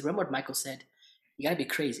said, Jesse, remember what Michael said? You gotta be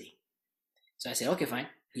crazy. So I said, okay, fine.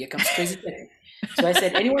 Here comes crazy. So I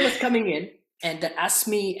said, anyone that's coming in and that asks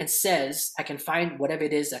me and says I can find whatever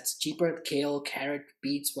it is that's cheaper, kale, carrot,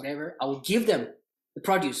 beets, whatever, I will give them the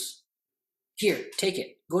produce. Here, take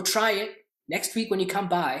it. Go try it. Next week when you come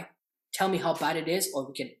by, tell me how bad it is, or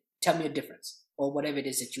we can tell me a difference, or whatever it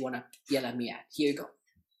is that you want to yell at me at. Here you go.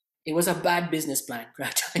 It was a bad business plan,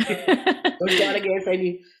 right?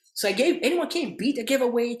 So I gave, anyone came, beet I gave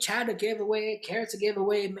away, chad I gave away, carrots I gave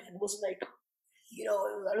away. Man, it wasn't like, a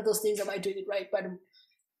lot of those things, am I doing it right?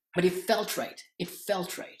 But it felt right. It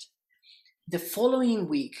felt right. The following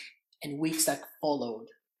week and weeks that followed,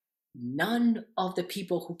 none of the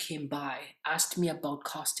people who came by asked me about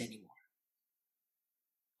cost anymore.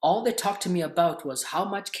 All they talked to me about was, how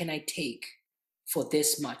much can I take for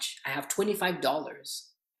this much? I have $25.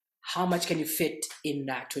 How much can you fit in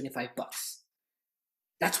that $25?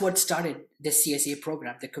 That's what started the CSA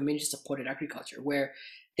program, the Community Supported Agriculture, where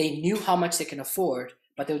they knew how much they can afford,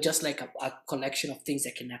 but they were just like a collection of things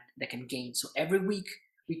that can gain. So every week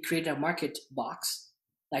we created a market box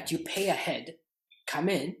that you pay ahead, come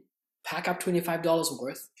in, pack up $25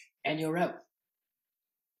 worth, and you're out.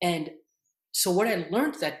 And so what I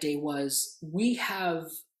learned that day was, we have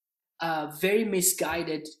a very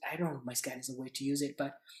misguided, I don't know if misguided is a way to use it,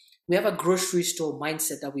 but we have a grocery store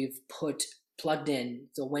mindset that we've plugged in.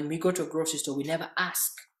 So when we go to a grocery store, we never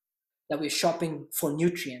ask that we're shopping for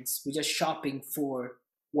nutrients. We're just shopping for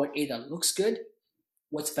what either looks good,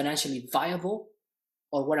 what's financially viable,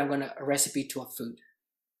 or what I'm going to recipe to a food.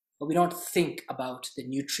 But we don't think about the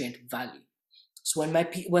nutrient value. So when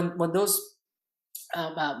those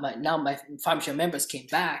my FarmShare members came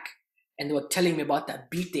back and they were telling me about that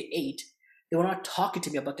beet they ate, they were not talking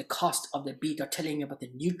to me about the cost of the beet or telling me about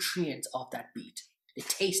the nutrients of that beet, the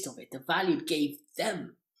taste of it, the value it gave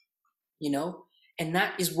them, And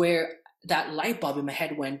that is where that light bulb in my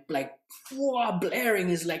head went like, whoa, blaring,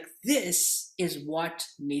 is like, this is what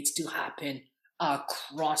needs to happen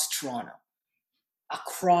across Toronto,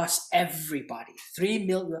 across everybody. 3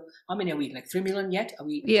 million, how many are we? Like 3 million yet? Are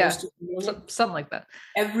we close to 3 million? Something like that.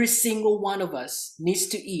 Every single one of us needs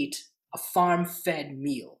to eat a farm-fed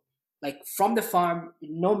meal. Like from the farm,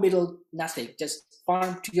 no middle, nothing, just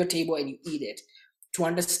farm to your table and you eat it, to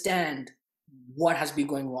understand what has been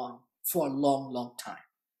going wrong for a long, long time,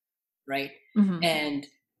 right? Mm-hmm. And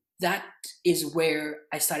that is where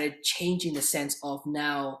I started changing the sense of,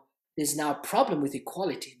 now there's now a problem with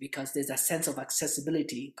equality, because there's a sense of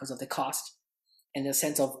accessibility because of the cost, and a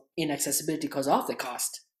sense of inaccessibility because of the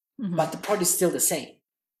cost, but the product is still the same.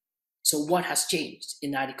 So what has changed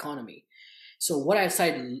in that economy? So what I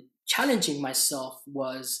started challenging myself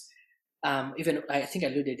was, even I think I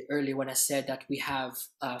alluded earlier when I said that we have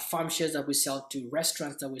farm shares that we sell to,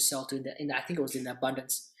 restaurants that we sell to, I think it was in the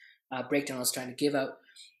abundance breakdown I was trying to give out,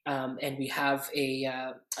 and we have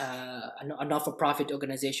a not-for-profit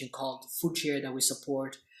organization called FoodShare that we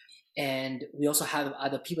support, and we also have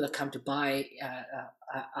other people that come to buy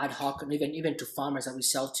ad hoc, and even to farmers that we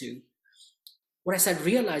sell to. What I started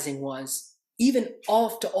realizing was, even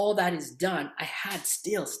after all that is done, I had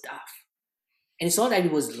still stuff. And it's not that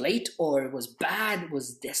it was late or it was bad, it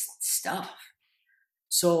was this stuff.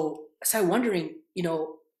 So I started wondering,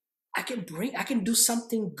 I can do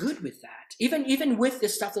something good with that. Even with the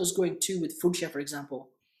stuff that was going to with FoodShare, for example.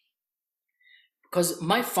 Because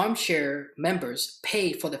my FarmShare members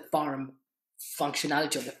pay for the farm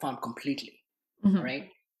functionality of the farm completely, right?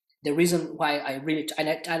 The reason why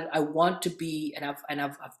I want to be, and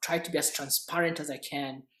I've tried to be as transparent as I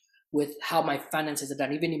can with how my finances are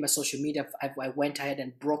done. Even in my social media, I went ahead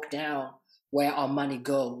and broke down where our money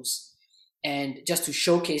goes, and just to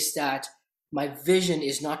showcase that my vision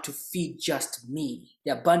is not to feed just me.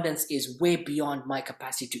 The abundance is way beyond my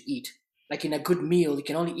capacity to eat. Like in a good meal, you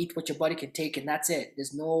can only eat what your body can take, and that's it.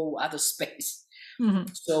 There's no other space.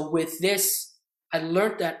 So with this, I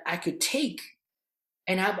learned that I could take,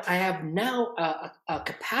 and I have now a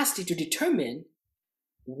capacity to determine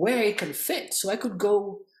where it can fit. So I could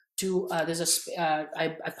go to,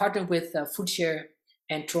 I partnered with FoodShare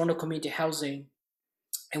and Toronto Community Housing,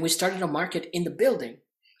 and we started a market in the building.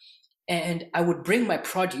 And I would bring my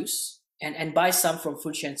produce and buy some from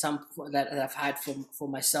FoodShare and some that I've had for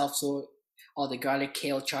myself. So all the garlic,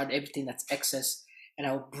 kale, chard, everything that's excess, and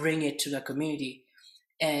I would bring it to the community.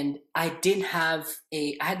 And I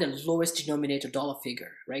had the lowest denominator dollar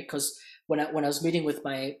figure, right? Because when I was meeting with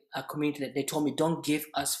my community, they told me, don't give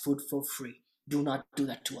us food for free. Do not do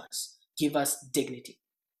that to us. give us dignity.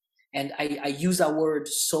 And I use that word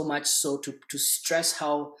so much so to stress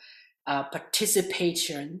how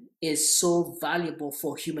participation is so valuable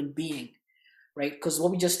for human being, right? Because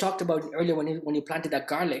what we just talked about earlier, when you planted that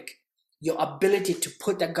garlic, your ability to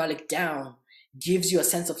put that garlic down gives you a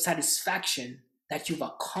sense of satisfaction that you've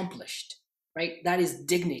accomplished, right? That is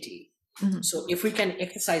dignity. Mm-hmm. So if we can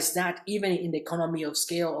exercise that, even in the economy of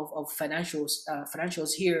scale of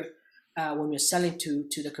financials here, when we're selling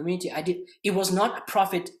to the community, it was not a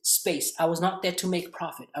profit space. I was not there to make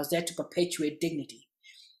profit. I was there to perpetuate dignity.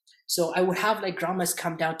 So I would have like grandmas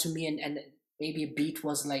come down to me and maybe a beet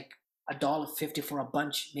was like $1.50 for a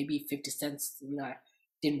bunch, maybe 50 cents. You know, I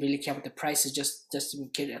didn't really care what the price is, just to be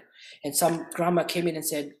kidding. And some grandma came in and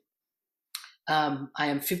said, I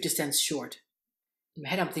am 50 cents short. In my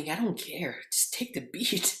head, I'm thinking, I don't care. Just take the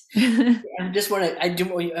beet. I just want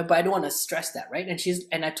to, but I don't want to stress that, right?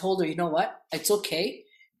 And I told her, you know what? It's okay.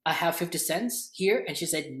 I have 50 cents here. And she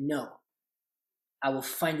said, no, I will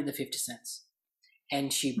find you the 50 cents.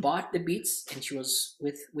 And she bought the beets, and she was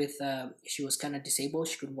she was kind of disabled.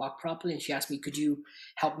 She couldn't walk properly. And she asked me, could you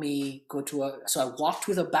help me go so I walked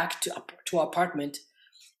with her back to our apartment,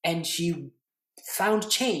 and she found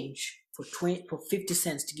change for 50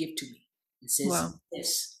 cents to give to me. And says, wow.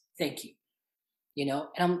 Yes, thank you. You know,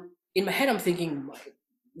 and in my head, I'm thinking,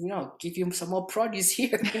 you know, give you some more produce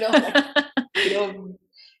here, you know, you know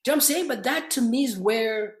what I'm saying? But that to me is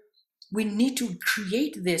where we need to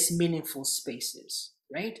create these meaningful spaces,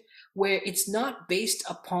 right? Where it's not based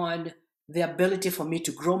upon the ability for me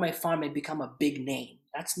to grow my farm and become a big name.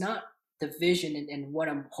 That's not the vision and what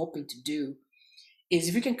I'm hoping to do. Is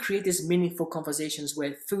if we can create these meaningful conversations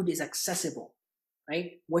where food is accessible,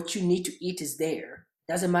 right? What you need to eat is there.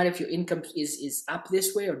 Doesn't matter if your income is up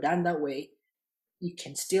this way or down that way. You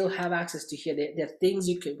can still have access to here. There are things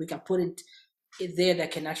we can put it there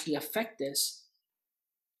that can actually affect this.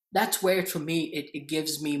 That's where, for me, it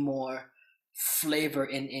gives me more flavor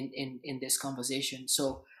in this conversation.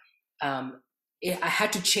 So I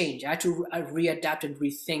had to change. I had to readapt and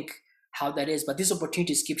rethink how that is. But these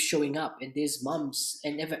opportunities keep showing up, and these moms,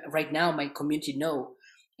 and right now my community know.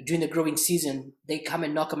 During the growing season, they come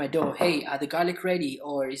and knock on my door. Hey, are the garlic ready?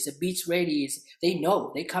 Or is the beets ready? They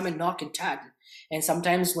know. They come and knock and tag. And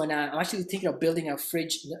sometimes when I'm actually thinking of building a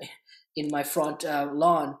fridge in my front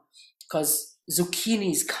lawn, because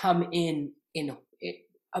zucchinis come in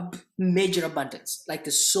a major abundance. Like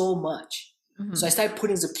there's so much. Mm-hmm. So I started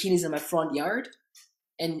putting zucchinis in my front yard,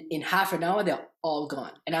 and in half an hour, they're all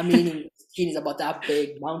gone. And I'm meaning zucchinis about that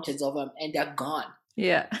big, mountains of them, and they're gone.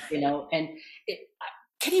 Yeah. You know, and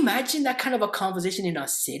can you imagine that kind of a conversation in our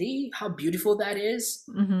city? How beautiful that is,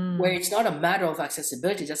 mm-hmm. Where it's not a matter of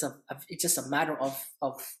accessibility, it's just a matter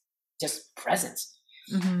of just presence,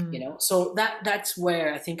 mm-hmm. You know. So that's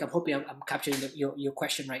where I think I'm hoping I'm capturing your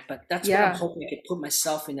question right. But that's where I'm hoping I could put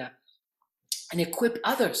myself in and equip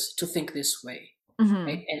others to think this way, mm-hmm.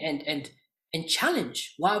 Right? And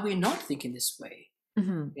challenge why we're not thinking this way,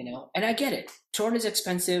 mm-hmm. You know. And I get it. Toronto is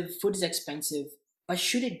expensive, food is expensive, but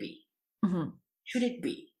should it be? Mm-hmm. Should it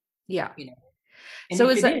be? Yeah. You know. And so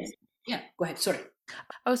is that? Yeah. Go ahead. Sorry.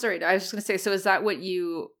 Oh, sorry. I was just going to say. So is that what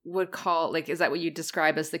you would call is that what you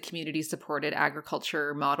describe as the community supported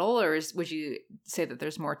agriculture model, or would you say that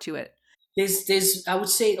there's more to it? There's. I would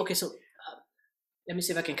say. Okay. So let me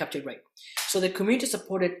see if I can capture it right. So the community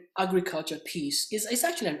supported agriculture piece is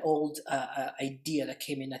actually an old idea that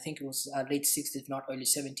came in. I think it was late 60s, if not early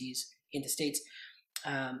 70s, in the States,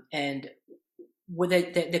 and what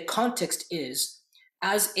the context is,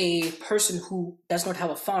 as a person who does not have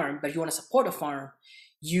a farm, but you want to support a farm,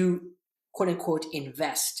 you quote unquote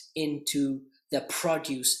invest into the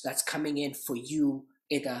produce that's coming in for you,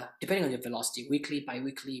 either depending on your velocity, weekly,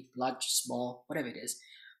 bi-weekly, large, small, whatever it is.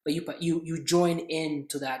 But you join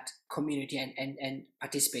into that community and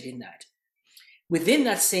participate in that. Within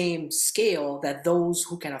that same scale, that those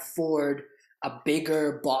who can afford a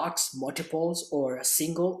bigger box, multiples, or a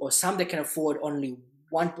single, or some that can afford only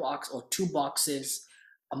one box or two boxes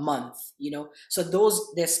a month, you know. So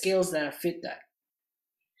there's scales that fit that.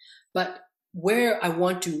 But where I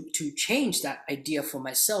want to change that idea for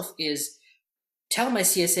myself is tell my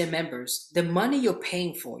CSA members, the money you're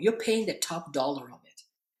paying for, you're paying the top dollar of it.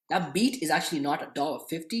 That beet is actually not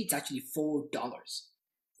 $1.50, it's actually $4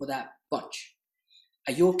 for that bunch.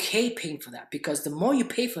 Are you okay paying for that? Because the more you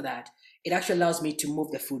pay for that, it actually allows me to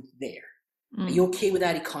move the food there. Mm. Are you okay with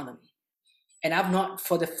that economy? And I've not,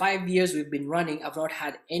 for the 5 years we've been running, I've not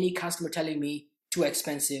had any customer telling me too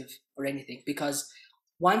expensive or anything. Because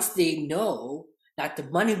once they know that the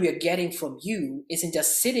money we are getting from you isn't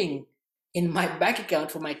just sitting in my bank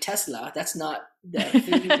account for my Tesla, that's not the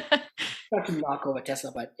thing. to knock over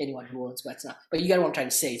Tesla, but anyone who owns, but it's not. But you get what I'm trying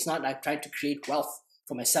to say. It's not like trying to create wealth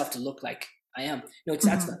for myself to look like I am. No, it's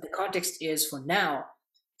that's not. The context is for now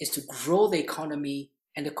is to grow the economy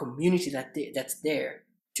and the community that's there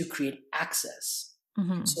to create access.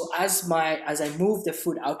 So as I move the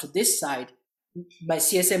food out to this side, my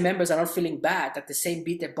CSA members are not feeling bad that the same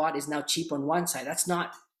beet they bought is now cheap on one side. That's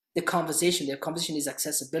not the conversation. The conversation is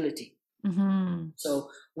accessibility. So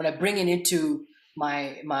when I bring it into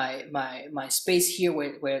my space here,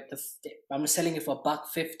 where I'm selling it for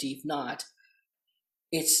 $1.50, if not,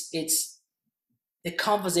 it's the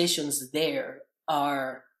conversations there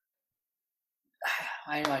are.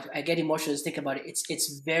 I know I get emotional to think about it.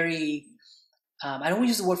 It's very. I don't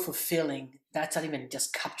use the word fulfilling. That's not even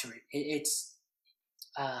just capturing. It's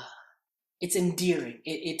endearing.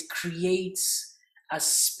 It creates a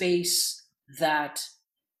space that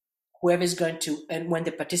whoever's going to, and when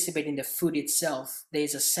they participate in the food itself,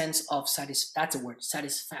 there's a sense of that's a word,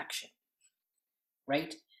 satisfaction,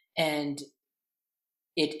 right? And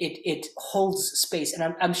it holds space.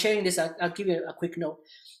 And I'm sharing this. I'll give you a quick note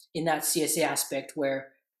in that CSA aspect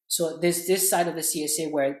where. So there's this side of the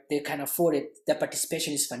CSA where they can afford it. The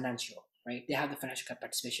participation is financial, right? They have the financial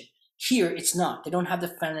participation. Here, it's not. They don't have the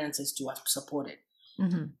finances to support it.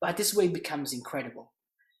 But this way it becomes incredible.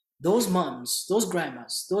 Those moms, those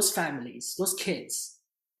grandmas, those families, those kids,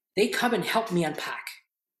 they come and help me unpack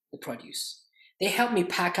the produce. They help me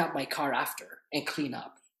pack up my car after and clean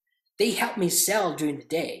up. They help me sell during the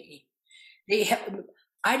day.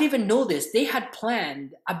 I didn't even know this. They had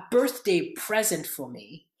planned a birthday present for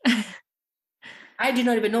me. I did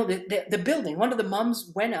not even know that the building. One of the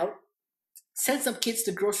moms went out, sent some kids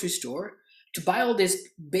to the grocery store to buy all these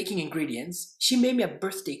baking ingredients. She made me a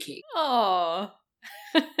birthday cake. Oh,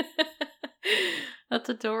 that's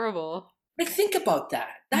adorable. Like, think about that.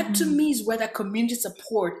 That to me is where that community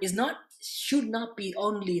support should not be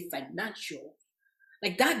only financial.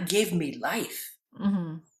 Like, that gave me life.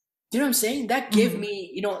 Do you know what I'm saying? That gave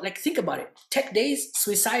me, like, think about it. Tech days,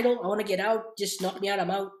 suicidal, I want to get out, just knock me out, I'm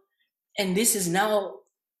out. And this is now,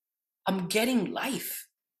 I'm getting life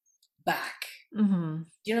back. Do you know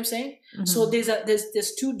what I'm saying? So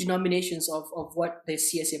there's two denominations of what the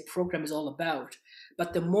CSA program is all about.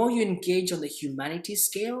 But the more you engage on the humanity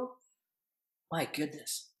scale, my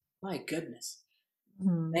goodness.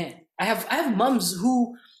 Man, I have moms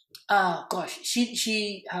who,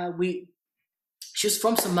 she was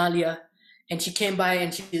from Somalia, and she came by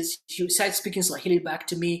and she started speaking Swahili back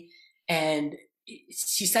to me, and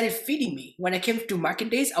she started feeding me. When I came to market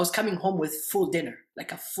days, I was coming home with full dinner,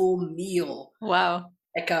 like a full meal. Wow.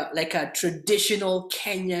 Like a traditional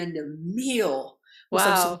Kenyan meal with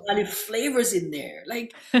some Somali flavors in there.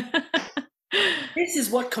 Like, this is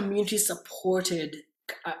what community supported.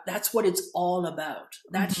 That's what it's all about.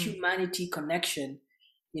 That humanity connection.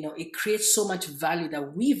 It creates so much value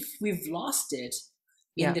that we've lost it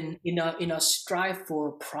in a strive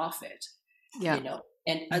for profit.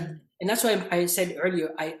 And that's why I said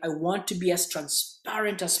earlier, I want to be as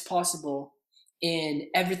transparent as possible in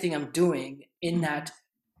everything I'm doing, in that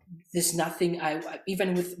there's nothing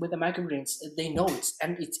even with the microgreens, they know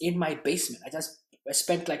it's in my basement. I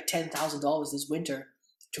spent like $10,000 this winter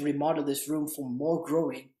to remodel this room for more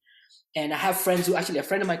growing. And I have friends who, actually a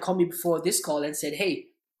friend of mine called me before this call and said, hey,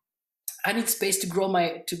 I need space to grow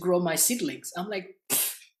my seedlings. I'm like,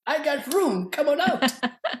 I got room, come on out. You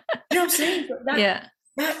know what I'm saying?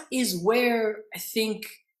 That is where I think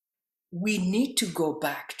we need to go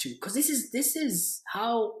back to, because this is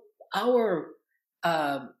how our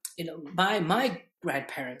my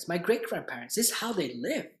grandparents, my great grandparents, this is how they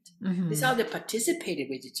lived. This is how they participated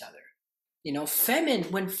with each other. Famine,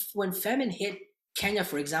 when famine hit Kenya,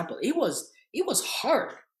 for example, it was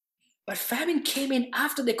hard, but famine came in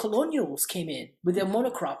after the colonials came in with their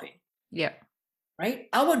monocropping. Yeah, right.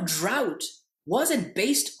 Our drought wasn't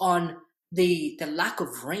based on the lack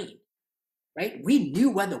of rain, right? We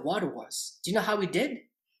knew where the water was. Do you know how we did?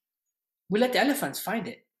 We let the elephants find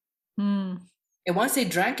it. And once they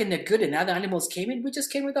drank and they're good and other animals came in, we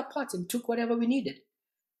just came with our pots and took whatever we needed,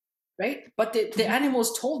 right? But the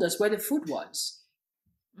animals told us where the food was,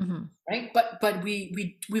 right? But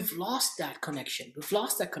we've lost that connection. We've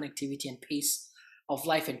lost that connectivity and pace of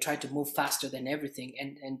life and tried to move faster than everything.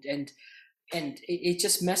 And it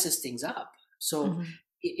just messes things up. So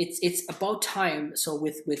it's about time. So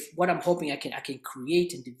with what I'm hoping I can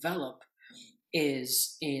create and develop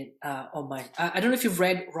is in on my. I don't know if you've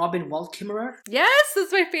read Robin Walt Kimmerer. Yes,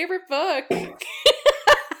 that's my favorite book.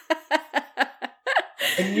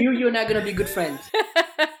 I knew you and I are gonna be good friends.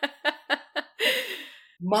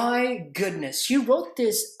 My goodness, she wrote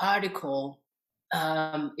this article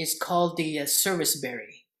is called the Service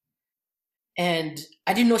Berry. And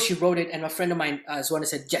I didn't know she wrote it. And a friend of mine, Zwana,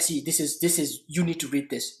 said, Jesse, this is, you need to read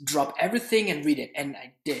this. Drop everything and read it. And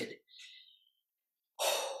I did.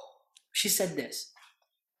 She said this.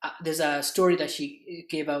 There's a story that she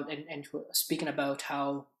gave out and speaking about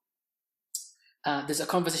how there's a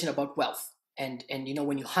conversation about wealth. And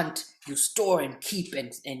when you hunt, you store and keep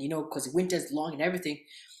and because the winter is long and everything.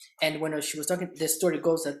 And when she was talking, the story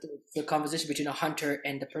goes that the conversation between a hunter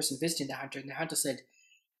and the person visiting the hunter, and the hunter said,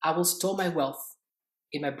 I will store my wealth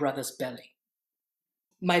in my brother's belly.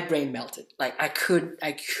 My brain melted. Like I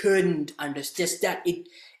couldn't understand that.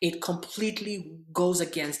 It completely goes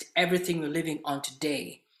against everything we're living on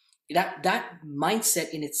today. That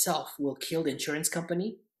mindset in itself will kill the insurance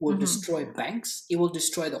company, will destroy banks, it will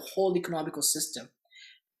destroy the whole economical system.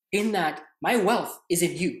 In that, my wealth is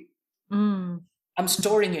in you. I'm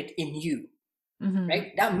storing it in you.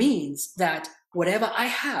 Right? That means that whatever I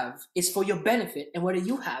have is for your benefit, and whatever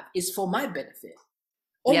you have is for my benefit.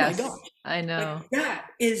 Oh yes, my gosh. I know. Like that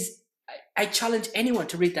is, I challenge anyone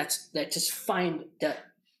to read that just find that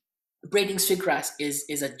Braiding Sweetgrass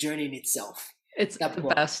is a journey in itself. It's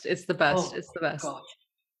the best. It's the best. Oh, it's the best. Gosh.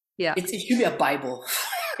 Yeah. It should be a Bible.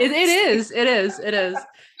 It is.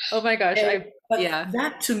 Oh my gosh.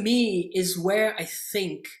 That to me is where I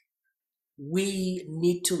think we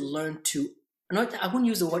need to learn to, I wouldn't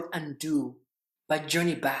use the word undo, but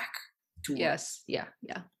journey back to yes. Yeah.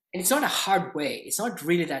 And it's not a hard way. It's not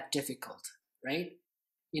really that difficult, right?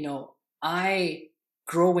 I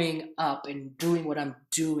growing up and doing what I'm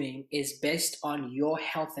doing is based on your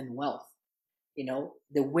health and wealth.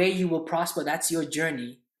 The way you will prosper, that's your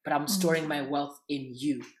journey, but I'm storing my wealth in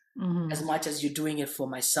you as much as you're doing it for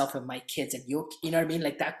myself and my kids and you know what I mean?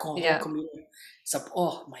 Like that whole community. So,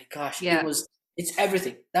 oh my gosh, it's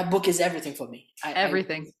everything. That book is everything for me.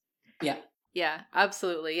 Everything. Yeah,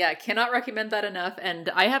 absolutely. Yeah, cannot recommend that enough. And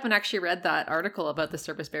I haven't actually read that article about the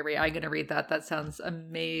Service Berry. I'm going to read that. That sounds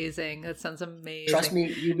amazing. Trust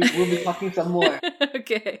me, we'll be talking some more.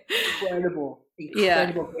 Okay. Incredible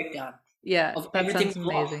breakdown. Yeah, of that everything sounds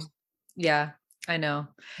amazing. Yeah, I know.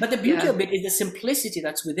 But the beauty of it is the simplicity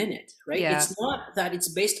that's within it, right? Yeah. It's not that it's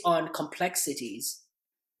based on complexities.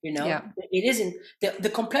 Yeah. It isn't. The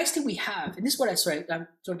complexity we have, and this is what I'm sorry,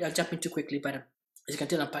 I'll jump in too quickly, but as you can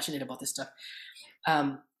tell, I'm passionate about this stuff.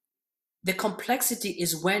 The complexity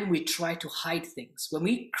is when we try to hide things. When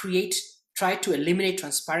we try to eliminate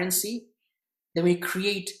transparency, then we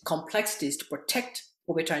create complexities to protect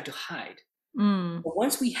what we're trying to hide. But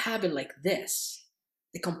once we have it like this,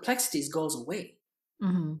 the complexities goes away.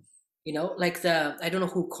 Like I don't know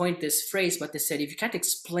who coined this phrase, but they said, if you can't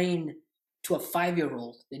explain to a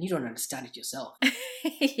 5-year-old, then you don't understand it yourself.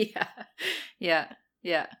 Yeah.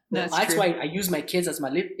 That's why I use my kids as my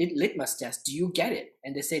litmus test. Do you get it?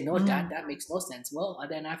 And they say, no, Dad, that makes no sense. Well,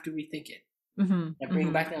 then I have to rethink it. I bring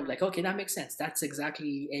it back and I'm like, okay, that makes sense. That's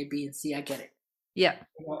exactly A, B, and C. I get it. Yeah.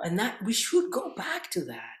 And that we should go back to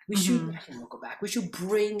that. We should go back. We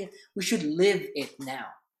should live it now.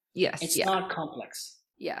 Yes. It's not complex.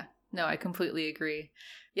 Yeah. No, I completely agree.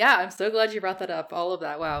 Yeah, I'm so glad you brought that up. All of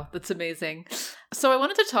that. Wow, that's amazing. So I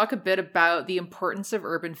wanted to talk a bit about the importance of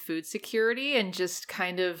urban food security and just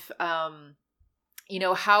kind of,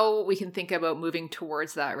 how we can think about moving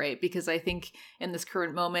towards that, right? Because I think in this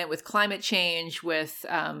current moment with climate change, with,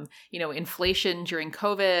 inflation during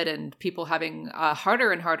COVID and people having a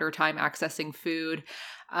harder and harder time accessing food,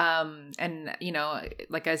 and,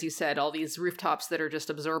 like, as you said, all these rooftops that are just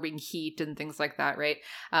absorbing heat and things like that, right?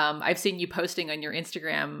 I've seen you posting on your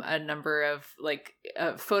Instagram a number of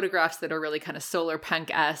photographs that are really kind of solar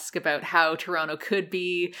punk-esque about how Toronto could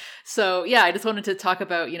be. So yeah, I just wanted to talk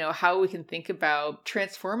about, how we can think about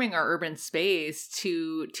transforming our urban space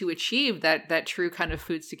to achieve that true kind of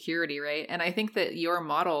food security, right? And I think that your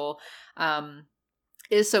model,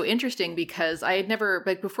 is so interesting because I had never,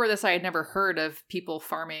 before this, I had never heard of people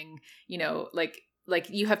farming, like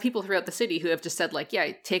you have people throughout the city who have just said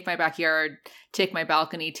take my backyard, take my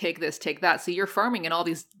balcony, take this, take that. So you're farming in all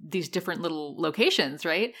these different little locations,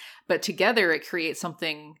 right? But together it creates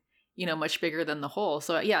something, much bigger than the whole.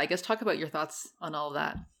 So yeah, I guess talk about your thoughts on all of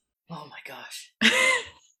that. Oh my gosh.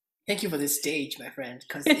 Thank you for this stage, my friend,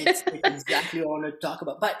 because it's exactly what I want to talk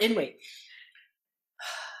about. But anyway,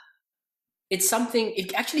 it's something.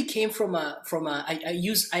 It actually came from like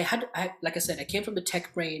I said, I came from the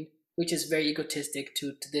tech brain, which is very egotistic,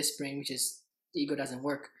 to this brain, which is the ego doesn't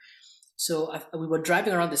work. So we were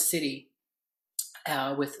driving around the city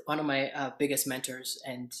with one of my biggest mentors,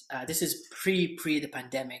 and this is pre the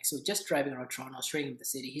pandemic. So just driving around Toronto, I was showing him the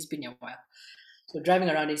city. He's been here a while. So driving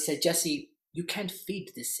around, he said, Jesse, you can't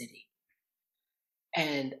feed this city.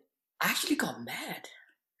 And I actually got mad.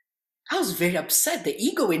 I was very upset. The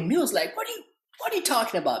ego in me was like, what are you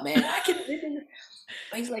talking about, man? I can live in.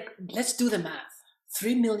 He's like, let's do the math.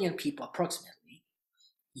 3 million people approximately.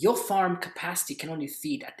 Your farm capacity can only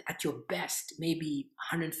feed at your best, maybe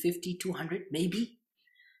 150, 200, maybe.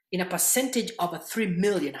 In a percentage of a 3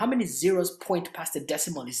 million, how many zeros point past the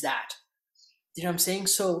decimal is that? You know what I'm saying?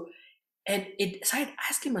 So I started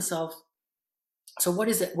asking myself, so what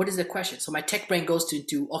is the question? So my tech brain goes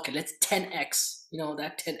to okay, let's 10x,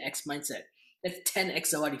 that 10x mindset. Let's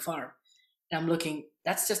 10x Zawadi farm. And I'm looking,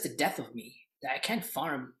 that's just the death of me. That I can't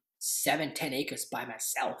farm 7-10 acres by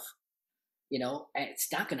myself.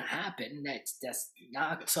 It's not gonna happen. That's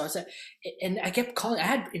not. So I said, and I kept calling. I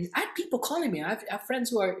had people calling me. I have friends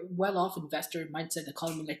who are well-off investor mindset. They're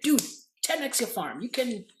calling me like, dude, 10x your farm. You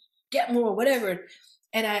can get more, whatever.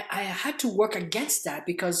 And I had to work against that,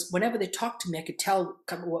 because whenever they talk to me, I could tell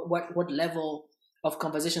what level of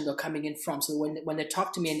conversation they're coming in from. So when they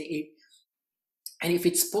talk to me, and if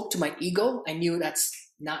it spoke to my ego, I knew that's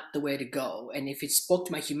not the way to go. And if it spoke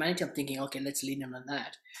to my humanity, I'm thinking, okay, let's lean in on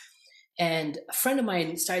that. And a friend of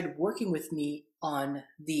mine started working with me on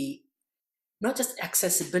the, not just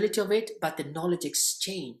accessibility of it, but the knowledge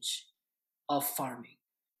exchange of farming.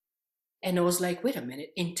 And I was like, wait a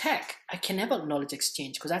minute, in tech, I can have a knowledge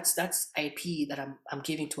exchange, because that's IP that I'm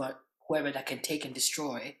giving to whoever that can take and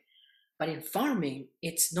destroy. But in farming,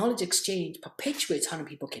 it's knowledge exchange perpetuates how many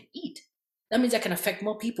people can eat. That means I can affect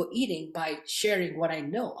more people eating by sharing what I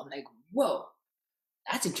know. I'm like, whoa,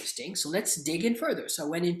 that's interesting. So let's dig in further. So I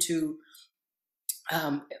went into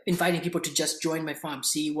inviting people to just join my farm,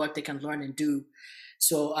 see what they can learn and do.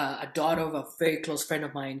 So a daughter of a very close friend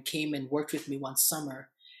of mine came and worked with me one summer,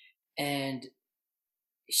 and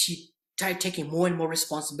she started taking more and more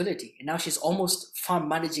responsibility. And now she's almost farm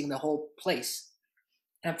managing the whole place.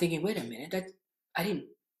 And I'm thinking, wait a minute, I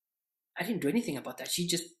didn't do anything about that. She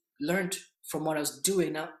just learned from what I was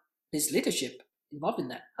doing. Now there's leadership involved in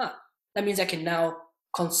that. That means I can now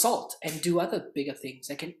consult and do other bigger things.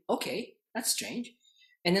 Okay, that's strange.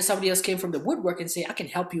 And then somebody else came from the woodwork and say, I can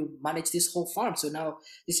help you manage this whole farm. So now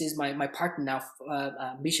this is my partner now,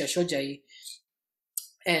 Misha Shojai,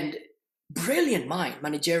 and brilliant mind,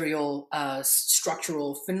 managerial,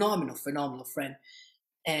 structural, phenomenal friend.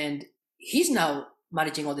 And he's now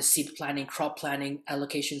managing all the seed planning, crop planning,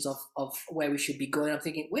 allocations of where we should be going. I'm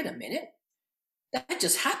thinking, wait a minute, that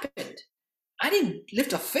just happened. I didn't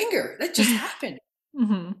lift a finger. That just happened.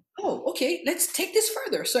 Mm-hmm. Oh, okay, let's take this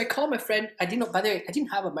further. So I called my friend. By the way, I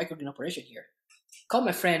didn't have a microgreen operation here. Called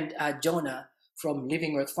my friend Jonah from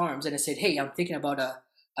Living Earth Farms, and I said, hey, I'm thinking about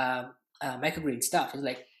a microgreen stuff. He's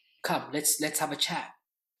like, come, let's have a chat.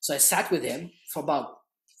 So I sat with him for about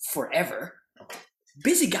forever.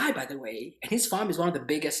 Busy guy, by the way, and his farm is one of the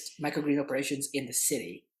biggest microgreen operations in the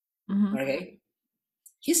city. Mm-hmm. Okay.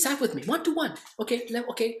 He sat with me 1-to-1.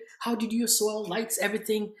 Okay. How do you do your soil, lights,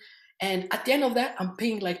 everything? And at the end of that, I'm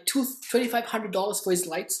paying like $2,500 for his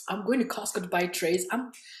lights. I'm going to Costco to buy trays.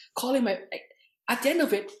 I'm calling at the end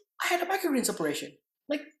of it, I had a microgreens operation.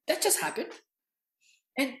 Like, that just happened.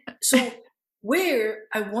 And so where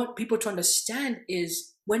I want people to understand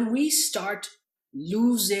is when we start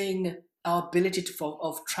losing our ability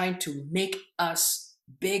of trying to make us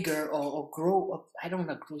bigger or grow. I don't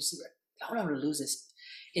want to lose this.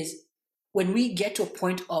 Is when we get to a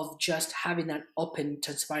point of just having that open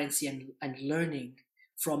transparency and learning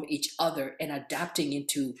from each other and adapting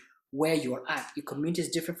into where you're at. Your community is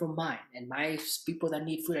different from mine, and my people that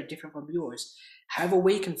need food are different from yours. However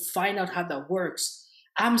way you can find out how that works,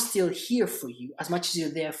 I'm still here for you as much as you're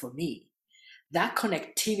there for me. That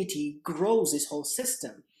connectivity grows this whole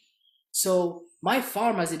system. So my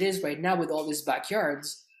farm as it is right now with all these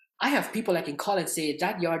backyards, I have people I can call and say,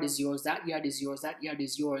 that yard is yours, that yard is yours, that yard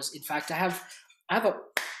is yours. In fact, I have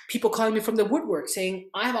people calling me from the woodwork saying,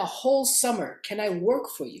 I have a whole summer. Can I work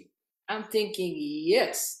for you? I'm thinking,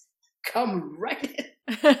 yes, come right in.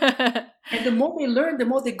 And the more they learn, the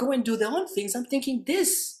more they go and do their own things. I'm thinking,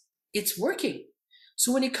 it's working.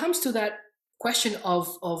 So when it comes to that question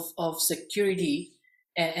of security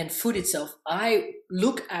and food itself, I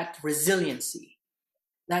look at resiliency.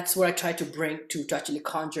 That's what I try to bring to actually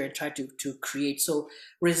conjure and try to create. So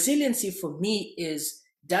resiliency for me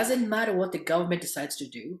doesn't matter what the government decides to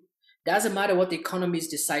do, doesn't matter what the economies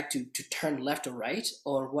decide to turn left or right,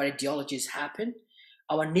 or what ideologies happen,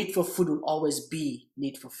 our need for food will always be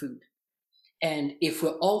need for food. And if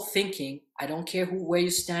we're all thinking, I don't care where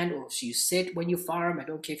you stand or if you sit when you farm, I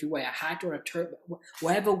don't care if you wear a hat or a turban,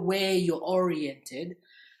 whatever way you're oriented,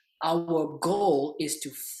 our goal is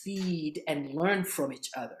to feed and learn from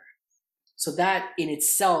each other. So that in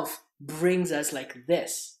itself brings us like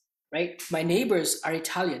this, right? My neighbors are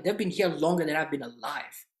Italian. They've been here longer than I've been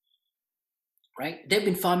alive, right? They've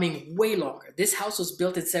been farming way longer. This house was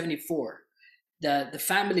built in 1974. The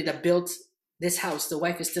family that built this house, the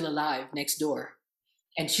wife is still alive next door.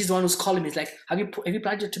 And she's the one who's calling me. It's like, have you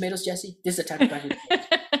planted tomatoes, Jesse? This is the time to plant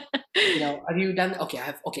tomatoes. Have you done? Okay, I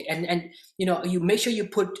have. Okay, and you make sure you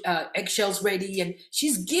put eggshells ready. And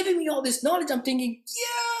she's giving me all this knowledge. I'm thinking,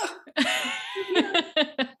 yeah.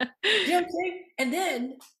 You know what I'm saying? And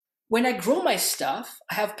then when I grow my stuff,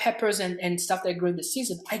 I have peppers and stuff that I grow in the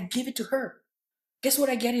season. I give it to her. Guess what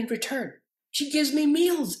I get in return? She gives me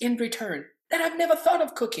meals in return that I've never thought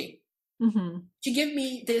of cooking. Mm-hmm. She gave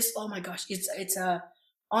me this. Oh my gosh, it's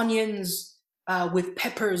onions with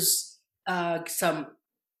peppers, some.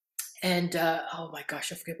 And oh my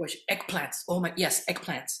gosh, I forget what eggplants.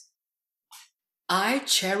 Eggplants. I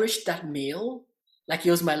cherished that meal like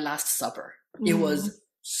it was my last supper. It was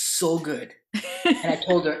so good. And I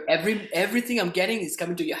told her, everything I'm getting is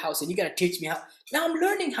coming to your house, and you gotta teach me how. Now I'm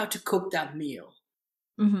learning how to cook that meal.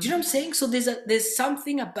 Mm-hmm. Do you know what I'm saying? So there's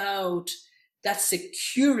something about that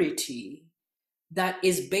security that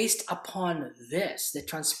is based upon this, the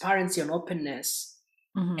transparency and openness,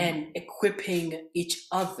 and equipping each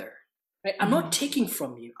other. Right? I'm not taking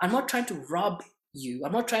from you. I'm not trying to rob you.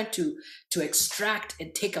 I'm not trying to extract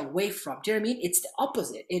and take away from. Do you know what I mean? It's the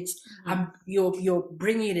opposite. It's you're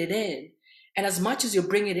bringing it in, and as much as you're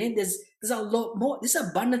bringing it in, there's a lot more. This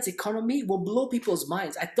abundance economy will blow people's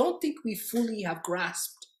minds. I don't think we fully have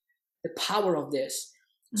grasped the power of this.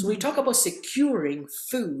 So when we talk about securing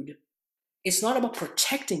food, it's not about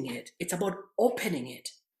protecting it. It's about opening it.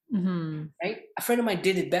 Right? A friend of mine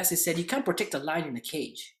did it best. He said, "You can't protect a lion in a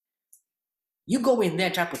cage. You go in there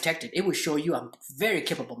and try to protect it. It will show you I'm very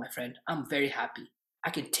capable, my friend. I'm very happy. I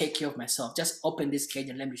can take care of myself. Just open this cage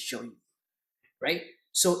and let me show you." Right?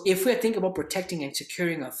 So if we're thinking about protecting and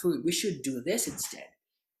securing our food, we should do this instead.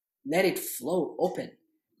 Let it flow open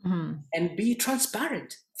and be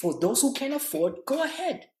transparent. For those who can afford, go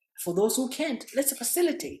ahead. For those who can't, let's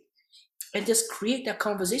facilitate and just create that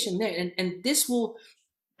conversation there. And this will,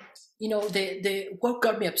 the what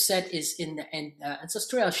got me upset is and it's a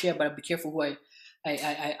story I'll share, but I'll be careful who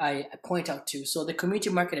I point out to. So the community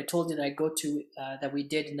market I told you that I go to, that we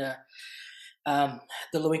did in the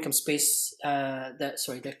low income space,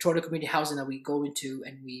 the Toronto community housing that we go into,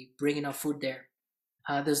 and we bring in our food there.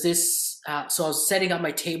 There's this. So I was setting up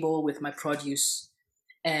my table with my produce,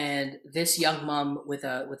 and this young mom with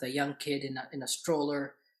a young kid in a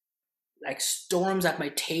stroller, like storms at my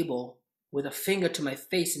table with a finger to my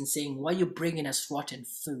face and saying, "Why are you bringing us rotten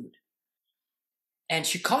food?" And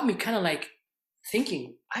she caught me kind of like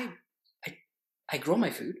thinking, I grow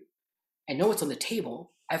my food. I know it's on the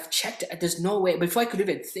table. I've checked it. There's no way. Before I could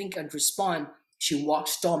even think and respond, she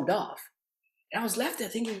stormed off. And I was left there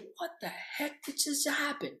thinking, what the heck did just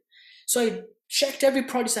happen? So I checked every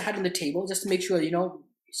produce I had on the table just to make sure,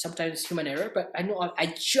 sometimes human error, but I know I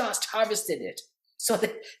just harvested it so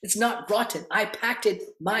that it's not rotten. I packed it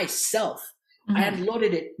myself. I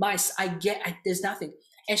unloaded it there's nothing.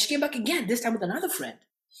 And she came back again, this time with another friend.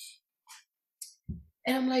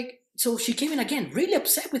 And I'm like, so she came in again, really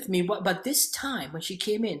upset with me. But this time when she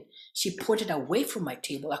came in, she pointed away from my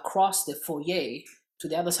table across the foyer to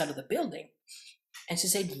the other side of the building. And she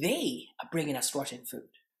said, "They are bringing us rotten food."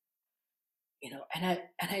 And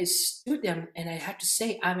I stood there and I had to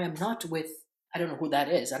say, I am not with, I don't know who that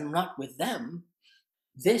is. I'm not with them.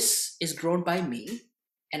 This is grown by me,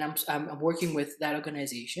 and I'm working with that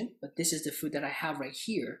organization, but this is the food that I have right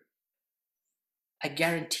here. I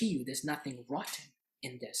guarantee you there's nothing rotten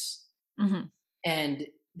in this. And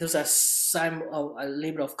there's a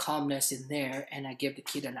labor of calmness in there, and I gave the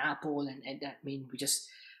kid an apple, and that means we just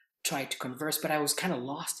tried to converse, but I was kind of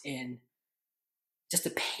lost in just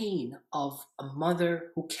the pain of a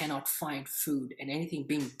mother who cannot find food, and anything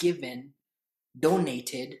being given,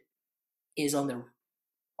 donated, is on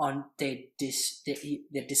the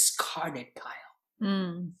discarded pile.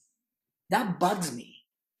 That bugs me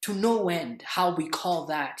to no end, how we call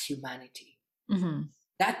that humanity.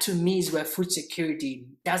 That to me is where food security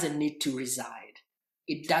doesn't need to reside.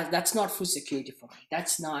 That's not food security for me.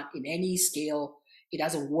 That's not in any scale. It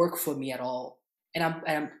doesn't work for me at all. And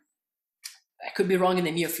I could be wrong in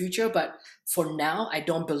the near future, but for now, I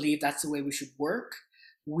don't believe that's the way we should work.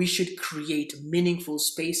 We should create meaningful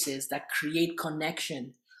spaces that create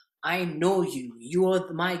connection. I know you.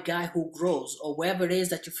 You're my guy who grows, or wherever it is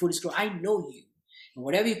that your food is grown. I know you. And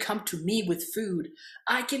whatever you come to me with food,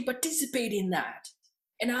 I can participate in that.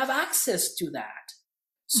 And I have access to that.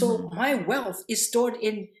 So my wealth is stored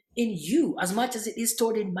in you as much as it is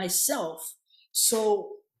stored in myself.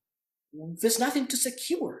 So there's nothing to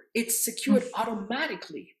secure. It's secured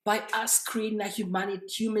automatically by us creating that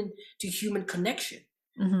human to human connection,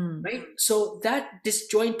 right? So that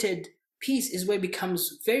disjointed piece is where it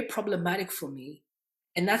becomes very problematic for me.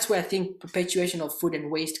 And that's where I think perpetuation of food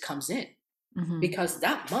and waste comes in, because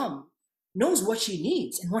that mom knows what she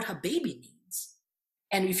needs and what her baby needs.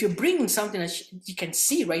 And if you're bringing something that you can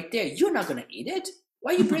see right there, you're not going to eat it.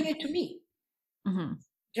 Why are you bringing it to me? You know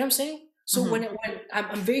what I'm saying? So when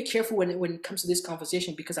I'm very careful when it comes to this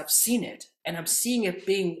conversation, because I've seen it and I'm seeing it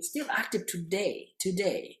being still active today.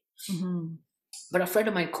 But a friend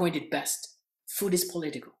of mine coined it best. Food is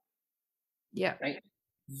political. Yeah. Right?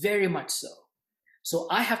 Very much so. So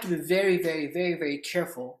I have to be very, very, very, very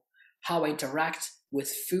careful how I interact with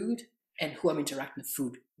food and who I'm interacting with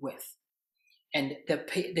food with. And the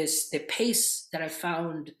pace that I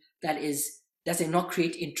found that does not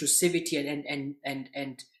create intrusivity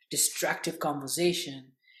and distractive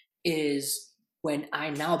conversation is when I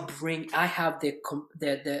now have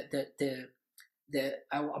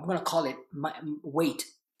I'm going to call it my weight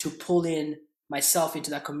to pull in myself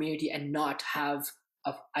into that community and not have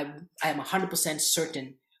I am 100%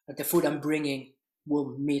 certain that the food I'm bringing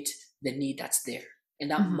will meet the need that's there. And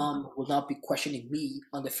that mom will not be questioning me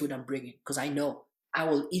on the food I'm bringing, because I know I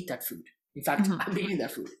will eat that food. In fact, I'm eating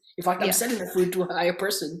that food. In fact, I'm selling the food to a higher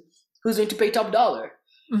person who's going to pay top dollar,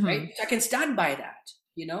 right? I can stand by that,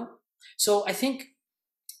 you know? So I think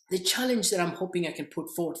the challenge that I'm hoping I can put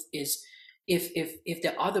forth is if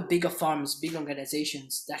there are other bigger farms, big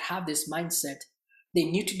organizations that have this mindset, they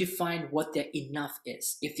need to define what their enough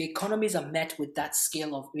is. If the economies are met with that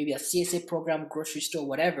scale of maybe a CSA program, grocery store,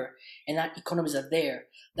 whatever, and that economies are there,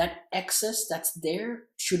 that excess that's there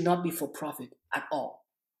should not be for profit at all.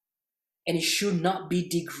 And it should not be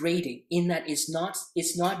degrading in that it's not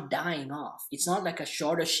dying off. It's not like a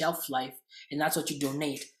shorter shelf life and that's what you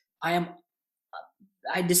donate. I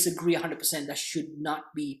disagree 100%. That should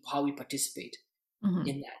not be how we participate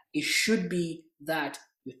in that. It should be that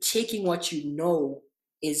you're taking what you know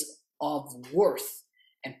is of worth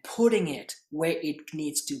and putting it where it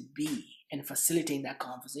needs to be and facilitating that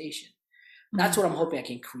conversation. That's what I'm hoping I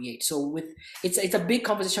can create. So it's a big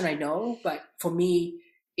conversation, I know, but for me,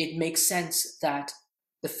 it makes sense that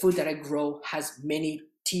the food that I grow has many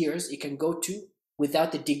tiers it can go to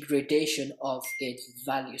without the degradation of its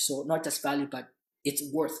value. So not just value, but its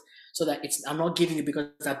worth. So that I'm not giving it because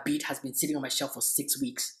that beet has been sitting on my shelf for 6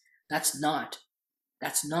 weeks.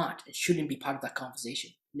 It shouldn't be part of that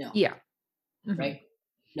conversation. No. Yeah. Right?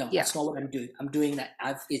 No, that's not what I'm doing. I'm doing that.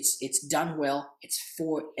 It's done well. It's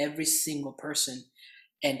for every single person.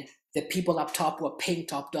 And the people up top who are paying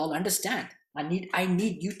top dollar understand. I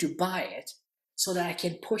need you to buy it so that I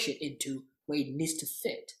can push it into where it needs to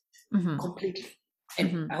fit completely.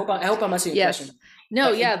 And I hope I'm answering your question.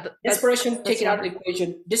 No, Desperation, take it out of the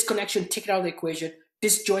equation. Disconnection, take it out of the equation.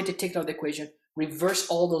 Disjointed, take it out of the equation. Reverse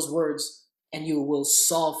all those words and you will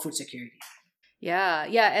solve food security. Yeah.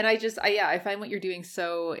 And I find what you're doing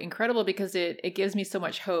so incredible because it gives me so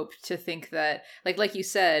much hope to think that, like you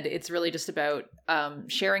said, it's really just about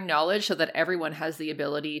sharing knowledge so that everyone has the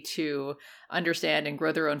ability to understand and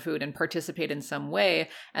grow their own food and participate in some way.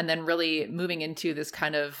 And then really moving into this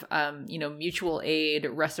kind of, mutual aid,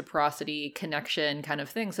 reciprocity, connection kind of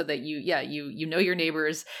thing so that you know your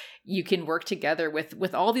neighbors, you can work together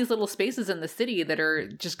with all these little spaces in the city that are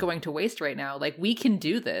just going to waste right now. Like we can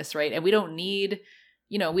do this, right? And we don't need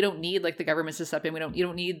like the government to step in. You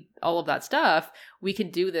don't need all of that stuff. We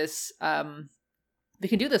can do this. We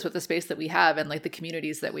can do this with the space that we have and like the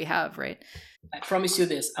communities that we have, right? I promise you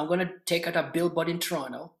this. I'm going to take out a billboard in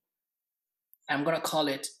Toronto. I'm going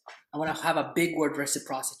to have a big word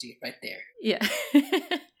reciprocity right there. Yeah.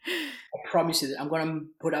 I promise you that. I'm going to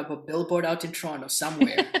put up a billboard out in Toronto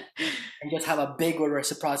somewhere and just have a big word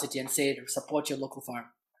reciprocity and say support your local farm.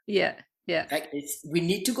 Yeah. Yeah. Like we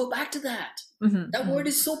need to go back to that. That word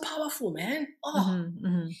is so powerful, man. Oh,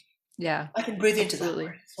 yeah. I can breathe into that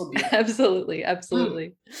word. It's so beautiful.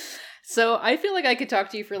 Absolutely. So I feel like I could talk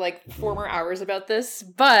to you for like 4 more hours about this,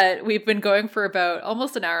 but we've been going for about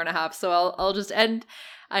almost an hour and a half. So I'll just end.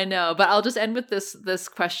 I know, but I'll just end with this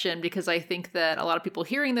question because I think that a lot of people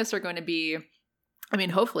hearing this are going to be,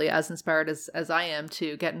 hopefully as inspired as I am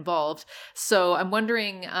to get involved. So I'm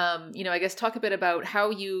wondering, I guess talk a bit about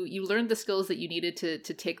how you learned the skills that you needed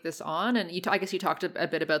to take this on. And I guess you talked a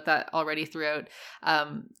bit about that already throughout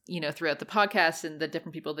the podcast and the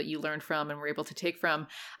different people that you learned from and were able to take from.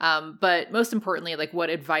 But most importantly, like what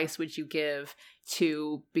advice would you give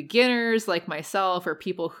to beginners like myself or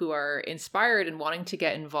people who are inspired and wanting to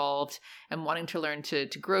get involved and wanting to learn to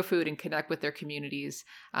grow food and connect with their communities?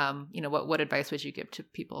 What advice would you give to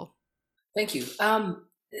people? Thank you.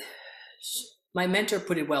 My mentor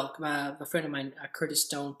put it well. A friend of mine, Curtis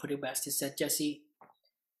Stone, put it best. He said, Jesse,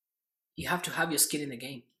 you have to have your skin in the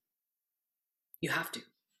game. You have to.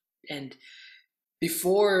 And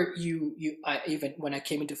before even when I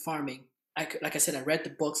came into farming, like I said, I read the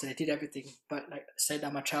books and I did everything. But like I said,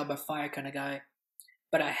 I'm a trial by fire kind of guy.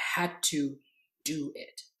 But I had to do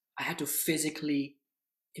it. I had to physically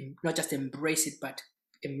not just embrace it, but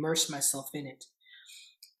immerse myself in it.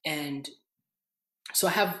 And so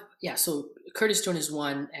I have, so Curtis Stone is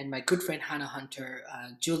one, and my good friend Hannah Hunter,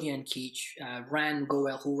 Julian Keach, Rand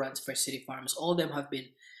Goel, who runs Fresh City Farms, all of them have been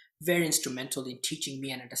very instrumental in teaching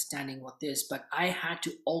me and understanding what this, but I had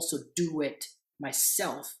to also do it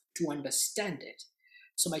myself to understand it.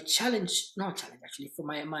 So my for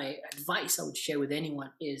my advice I would share with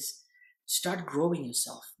anyone is start growing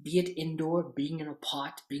yourself, be it indoor, being in a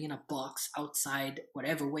pot, being in a box, outside,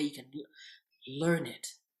 whatever way you can learn it.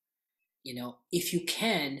 If you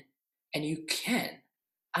can, and you can,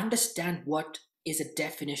 understand what is a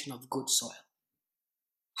definition of good soil.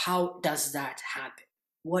 How does that happen?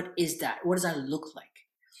 What is that? What does that look like?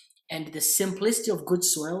 And the simplicity of good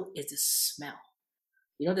soil is the smell.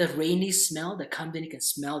 The rainy smell that comes in, you can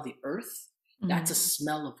smell the earth. Mm-hmm. That's a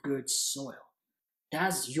smell of good soil.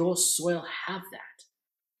 Does your soil have that?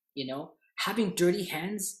 Having dirty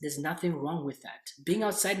hands, there's nothing wrong with that. Being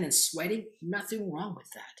outside and sweating, nothing wrong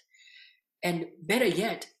with that. And better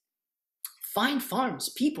yet, find farms,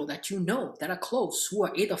 people that that are close, who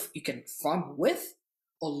are either you can farm with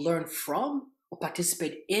or learn from or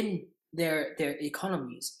participate in their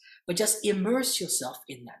economies. But just immerse yourself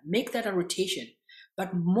in that. Make that a rotation.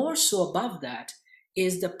 But more so above that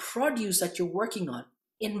is the produce that you're working on.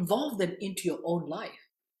 Involve them into your own life.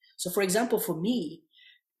 So for example, for me,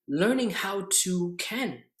 learning how to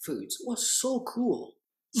can foods was so cool.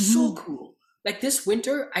 Mm-hmm. So cool. Like this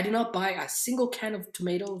winter, I did not buy a single can of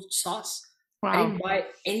tomato sauce. Wow. I didn't buy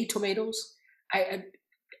any tomatoes. I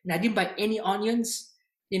didn't buy any onions,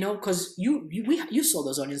 because you saw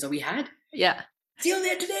those onions that we had. Yeah. Still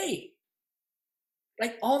there today.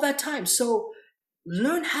 Like all that time. So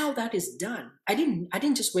learn how that is done. I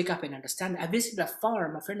didn't just wake up and understand. I visited a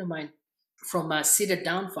farm, a friend of mine from Cedar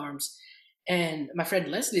Down Farms, and my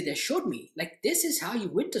friend Leslie there showed me, like, this is how you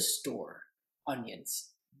winter store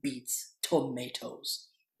onions, beets, tomatoes.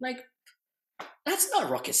 Like, that's not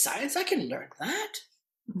rocket science. I can learn that.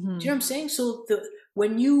 Mm-hmm. Do you know what I'm saying? So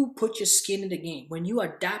when you put your skin in the game, when you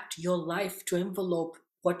adapt your life to envelope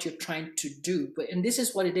what you're trying to do, and this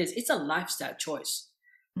is what it is, it's a lifestyle choice,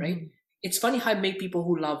 right? Mm-hmm. It's funny how I make people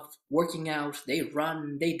who love working out, they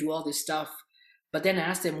run, they do all this stuff, but then I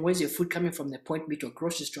ask them, where's your food coming from? They point me to a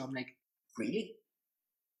grocery store. I'm like, really?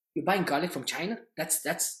 You're buying garlic from China?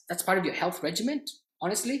 That's part of your health regimen?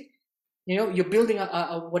 Honestly? You're building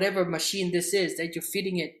a whatever machine this is, that you're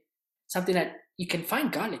feeding it something that you can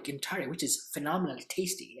find garlic in Thailand, which is phenomenally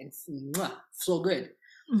tasty and so good.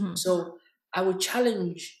 Mm-hmm. So I would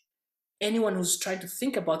challenge anyone who's trying to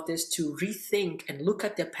think about this to rethink and look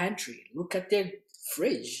at their pantry, look at their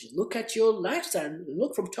fridge, look at your lifestyle,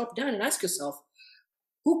 look from top down and ask yourself,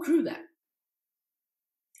 who grew that?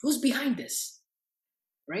 Who's behind this?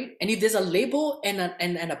 Right? And if there's a label and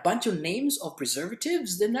a bunch of names of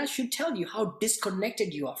preservatives, then that should tell you how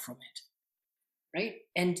disconnected you are from it. Right?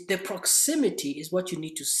 And the proximity is what you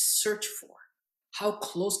need to search for. How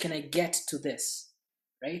close can I get to this?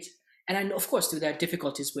 Right? And of course, there are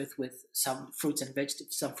difficulties with some fruits and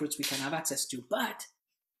vegetables, some fruits we can have access to, but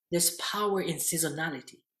there's power in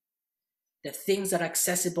seasonality. The things that are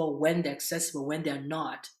accessible, when they're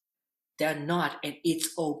not, and it's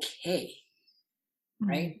okay.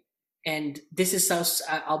 Right? And this is how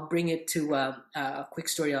I'll bring it to a quick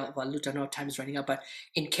story of a little time is running out. But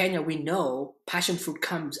in Kenya, we know passion fruit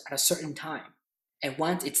comes at a certain time. And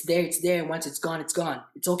once it's there, it's there. And once it's gone, it's gone.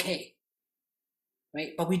 It's okay.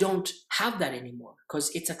 Right? But we don't have that anymore because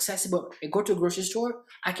it's accessible. I go to a grocery store,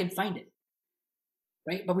 I can find it.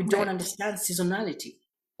 Right? But we don't understand seasonality.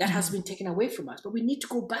 That has been taken away from us. But we need to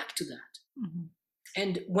go back to that. Mm-hmm.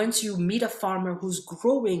 And once you meet a farmer who's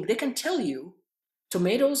growing, they can tell you,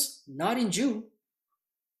 tomatoes, not in June,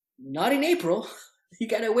 not in April. You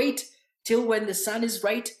gotta wait till when the sun is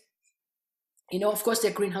right. Of course,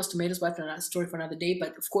 they're greenhouse tomatoes, but that's a story for another day.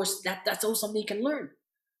 But of course, that's also something you can learn,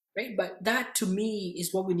 right? But that, to me,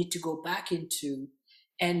 is what we need to go back into.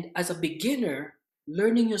 And as a beginner,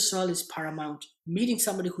 learning your soil is paramount. Meeting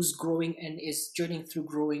somebody who's growing and is journeying through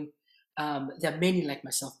growing. There are many like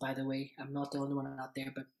myself, by the way. I'm not the only one out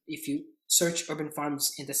there. But if you search urban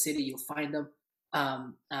farms in the city, you'll find them.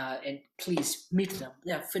 And please meet them.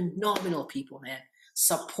 They're phenomenal people, man.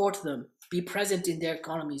 Support them. Be present in their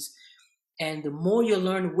economies. And the more you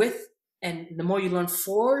learn with and the more you learn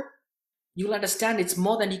for, you'll understand it's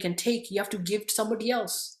more than you can take. You have to give to somebody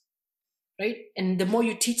else, right? And the more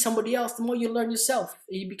you teach somebody else, the more you learn yourself.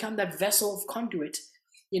 You become that vessel of conduit,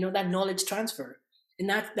 that knowledge transfer. And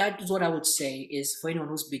that is what I would say is for anyone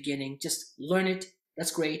who's beginning, just learn it.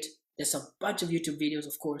 That's great. There's a bunch of YouTube videos,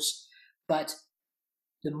 of course, but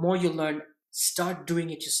the more you learn, start doing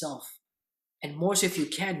it yourself. And more so if you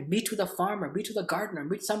can, meet with a farmer, meet with a gardener,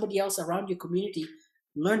 meet somebody else around your community,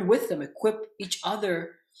 learn with them, equip each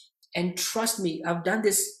other. And trust me, I've done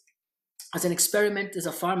this as an experiment. There's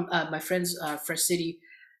a farm, my friends, Fresh City,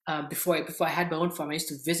 before I had my own farm, I used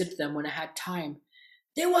to visit them when I had time.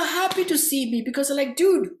 They were happy to see me because they're like,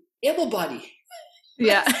 dude, able body.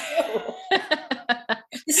 Yeah.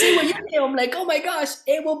 You see what you do? I'm like, oh my gosh,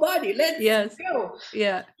 able body. Let's go.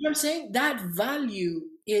 Yeah. You know what I'm saying? That value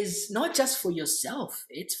is not just for yourself.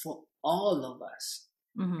 It's for all of us.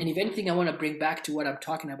 Mm-hmm. And if anything, I want to bring back to what I'm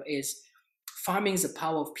talking about is farming is the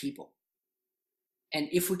power of people. And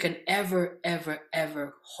if we can ever, ever,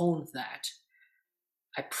 ever hone that,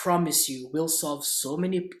 I promise you, we'll solve so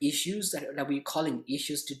many issues that we're calling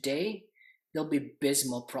issues today. There'll be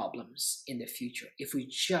abysmal problems in the future if we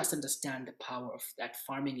just understand the power of that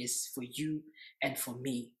farming is for you and for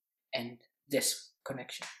me and this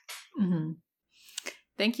connection. Mm-hmm.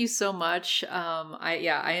 Thank you so much.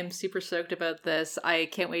 I am super stoked about this. I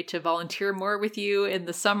can't wait to volunteer more with you in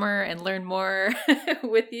the summer and learn more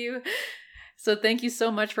with you. So thank you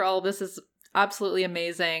so much for all of this. This is absolutely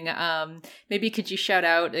amazing. Maybe could you shout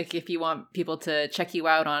out, like, if you want people to check you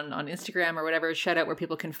out on Instagram or whatever, shout out where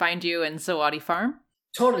people can find you and Zawadi Farm?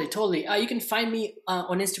 Totally. You can find me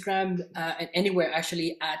on Instagram and anywhere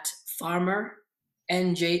actually at Farmer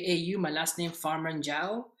Njau, my last name Farmer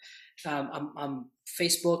Njau. I'm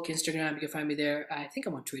Facebook, Instagram, you can find me there. I think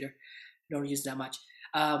I'm on Twitter. I don't use that much.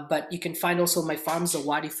 But you can find also my farm,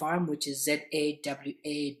 Zawadi Farm, which is Zawadi,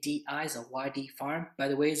 Zawadi Farm. By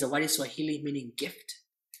the way, Zawadi Swahili meaning gift.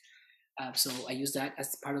 So I use that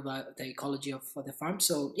as part of the ecology of the farm.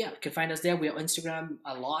 So yeah, you can find us there. We're on Instagram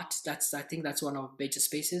a lot. I think that's one of our major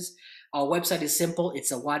spaces. Our website is simple.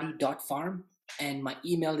 It's zawadi.farm. And my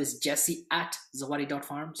email is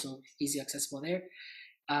jesse@zawadi.farm. So easy accessible there.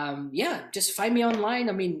 Just find me online.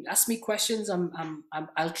 I mean, ask me questions.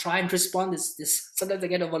 I'll try and respond. This sometimes I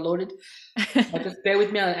get overloaded, but just bear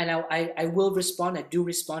with me, and I will respond. I do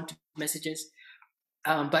respond to messages.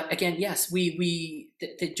 But again, yes,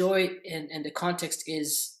 the joy and the context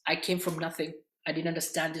is I came from nothing. I didn't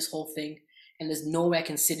understand this whole thing, and there's no way I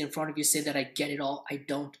can sit in front of you say that I get it all. I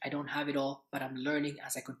don't have it all, but I'm learning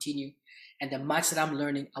as I continue. And the much that I'm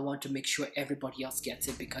learning, I want to make sure everybody else gets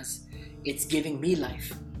it because it's giving me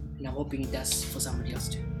life. And I'm hoping it does for somebody else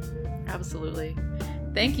too. Absolutely.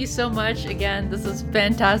 Thank you so much. Again, this is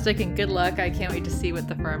fantastic and good luck. I can't wait to see what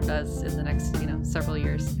the firm does in the next, several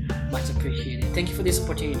years. Much appreciated. Thank you for this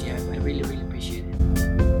opportunity. I really, really appreciate it.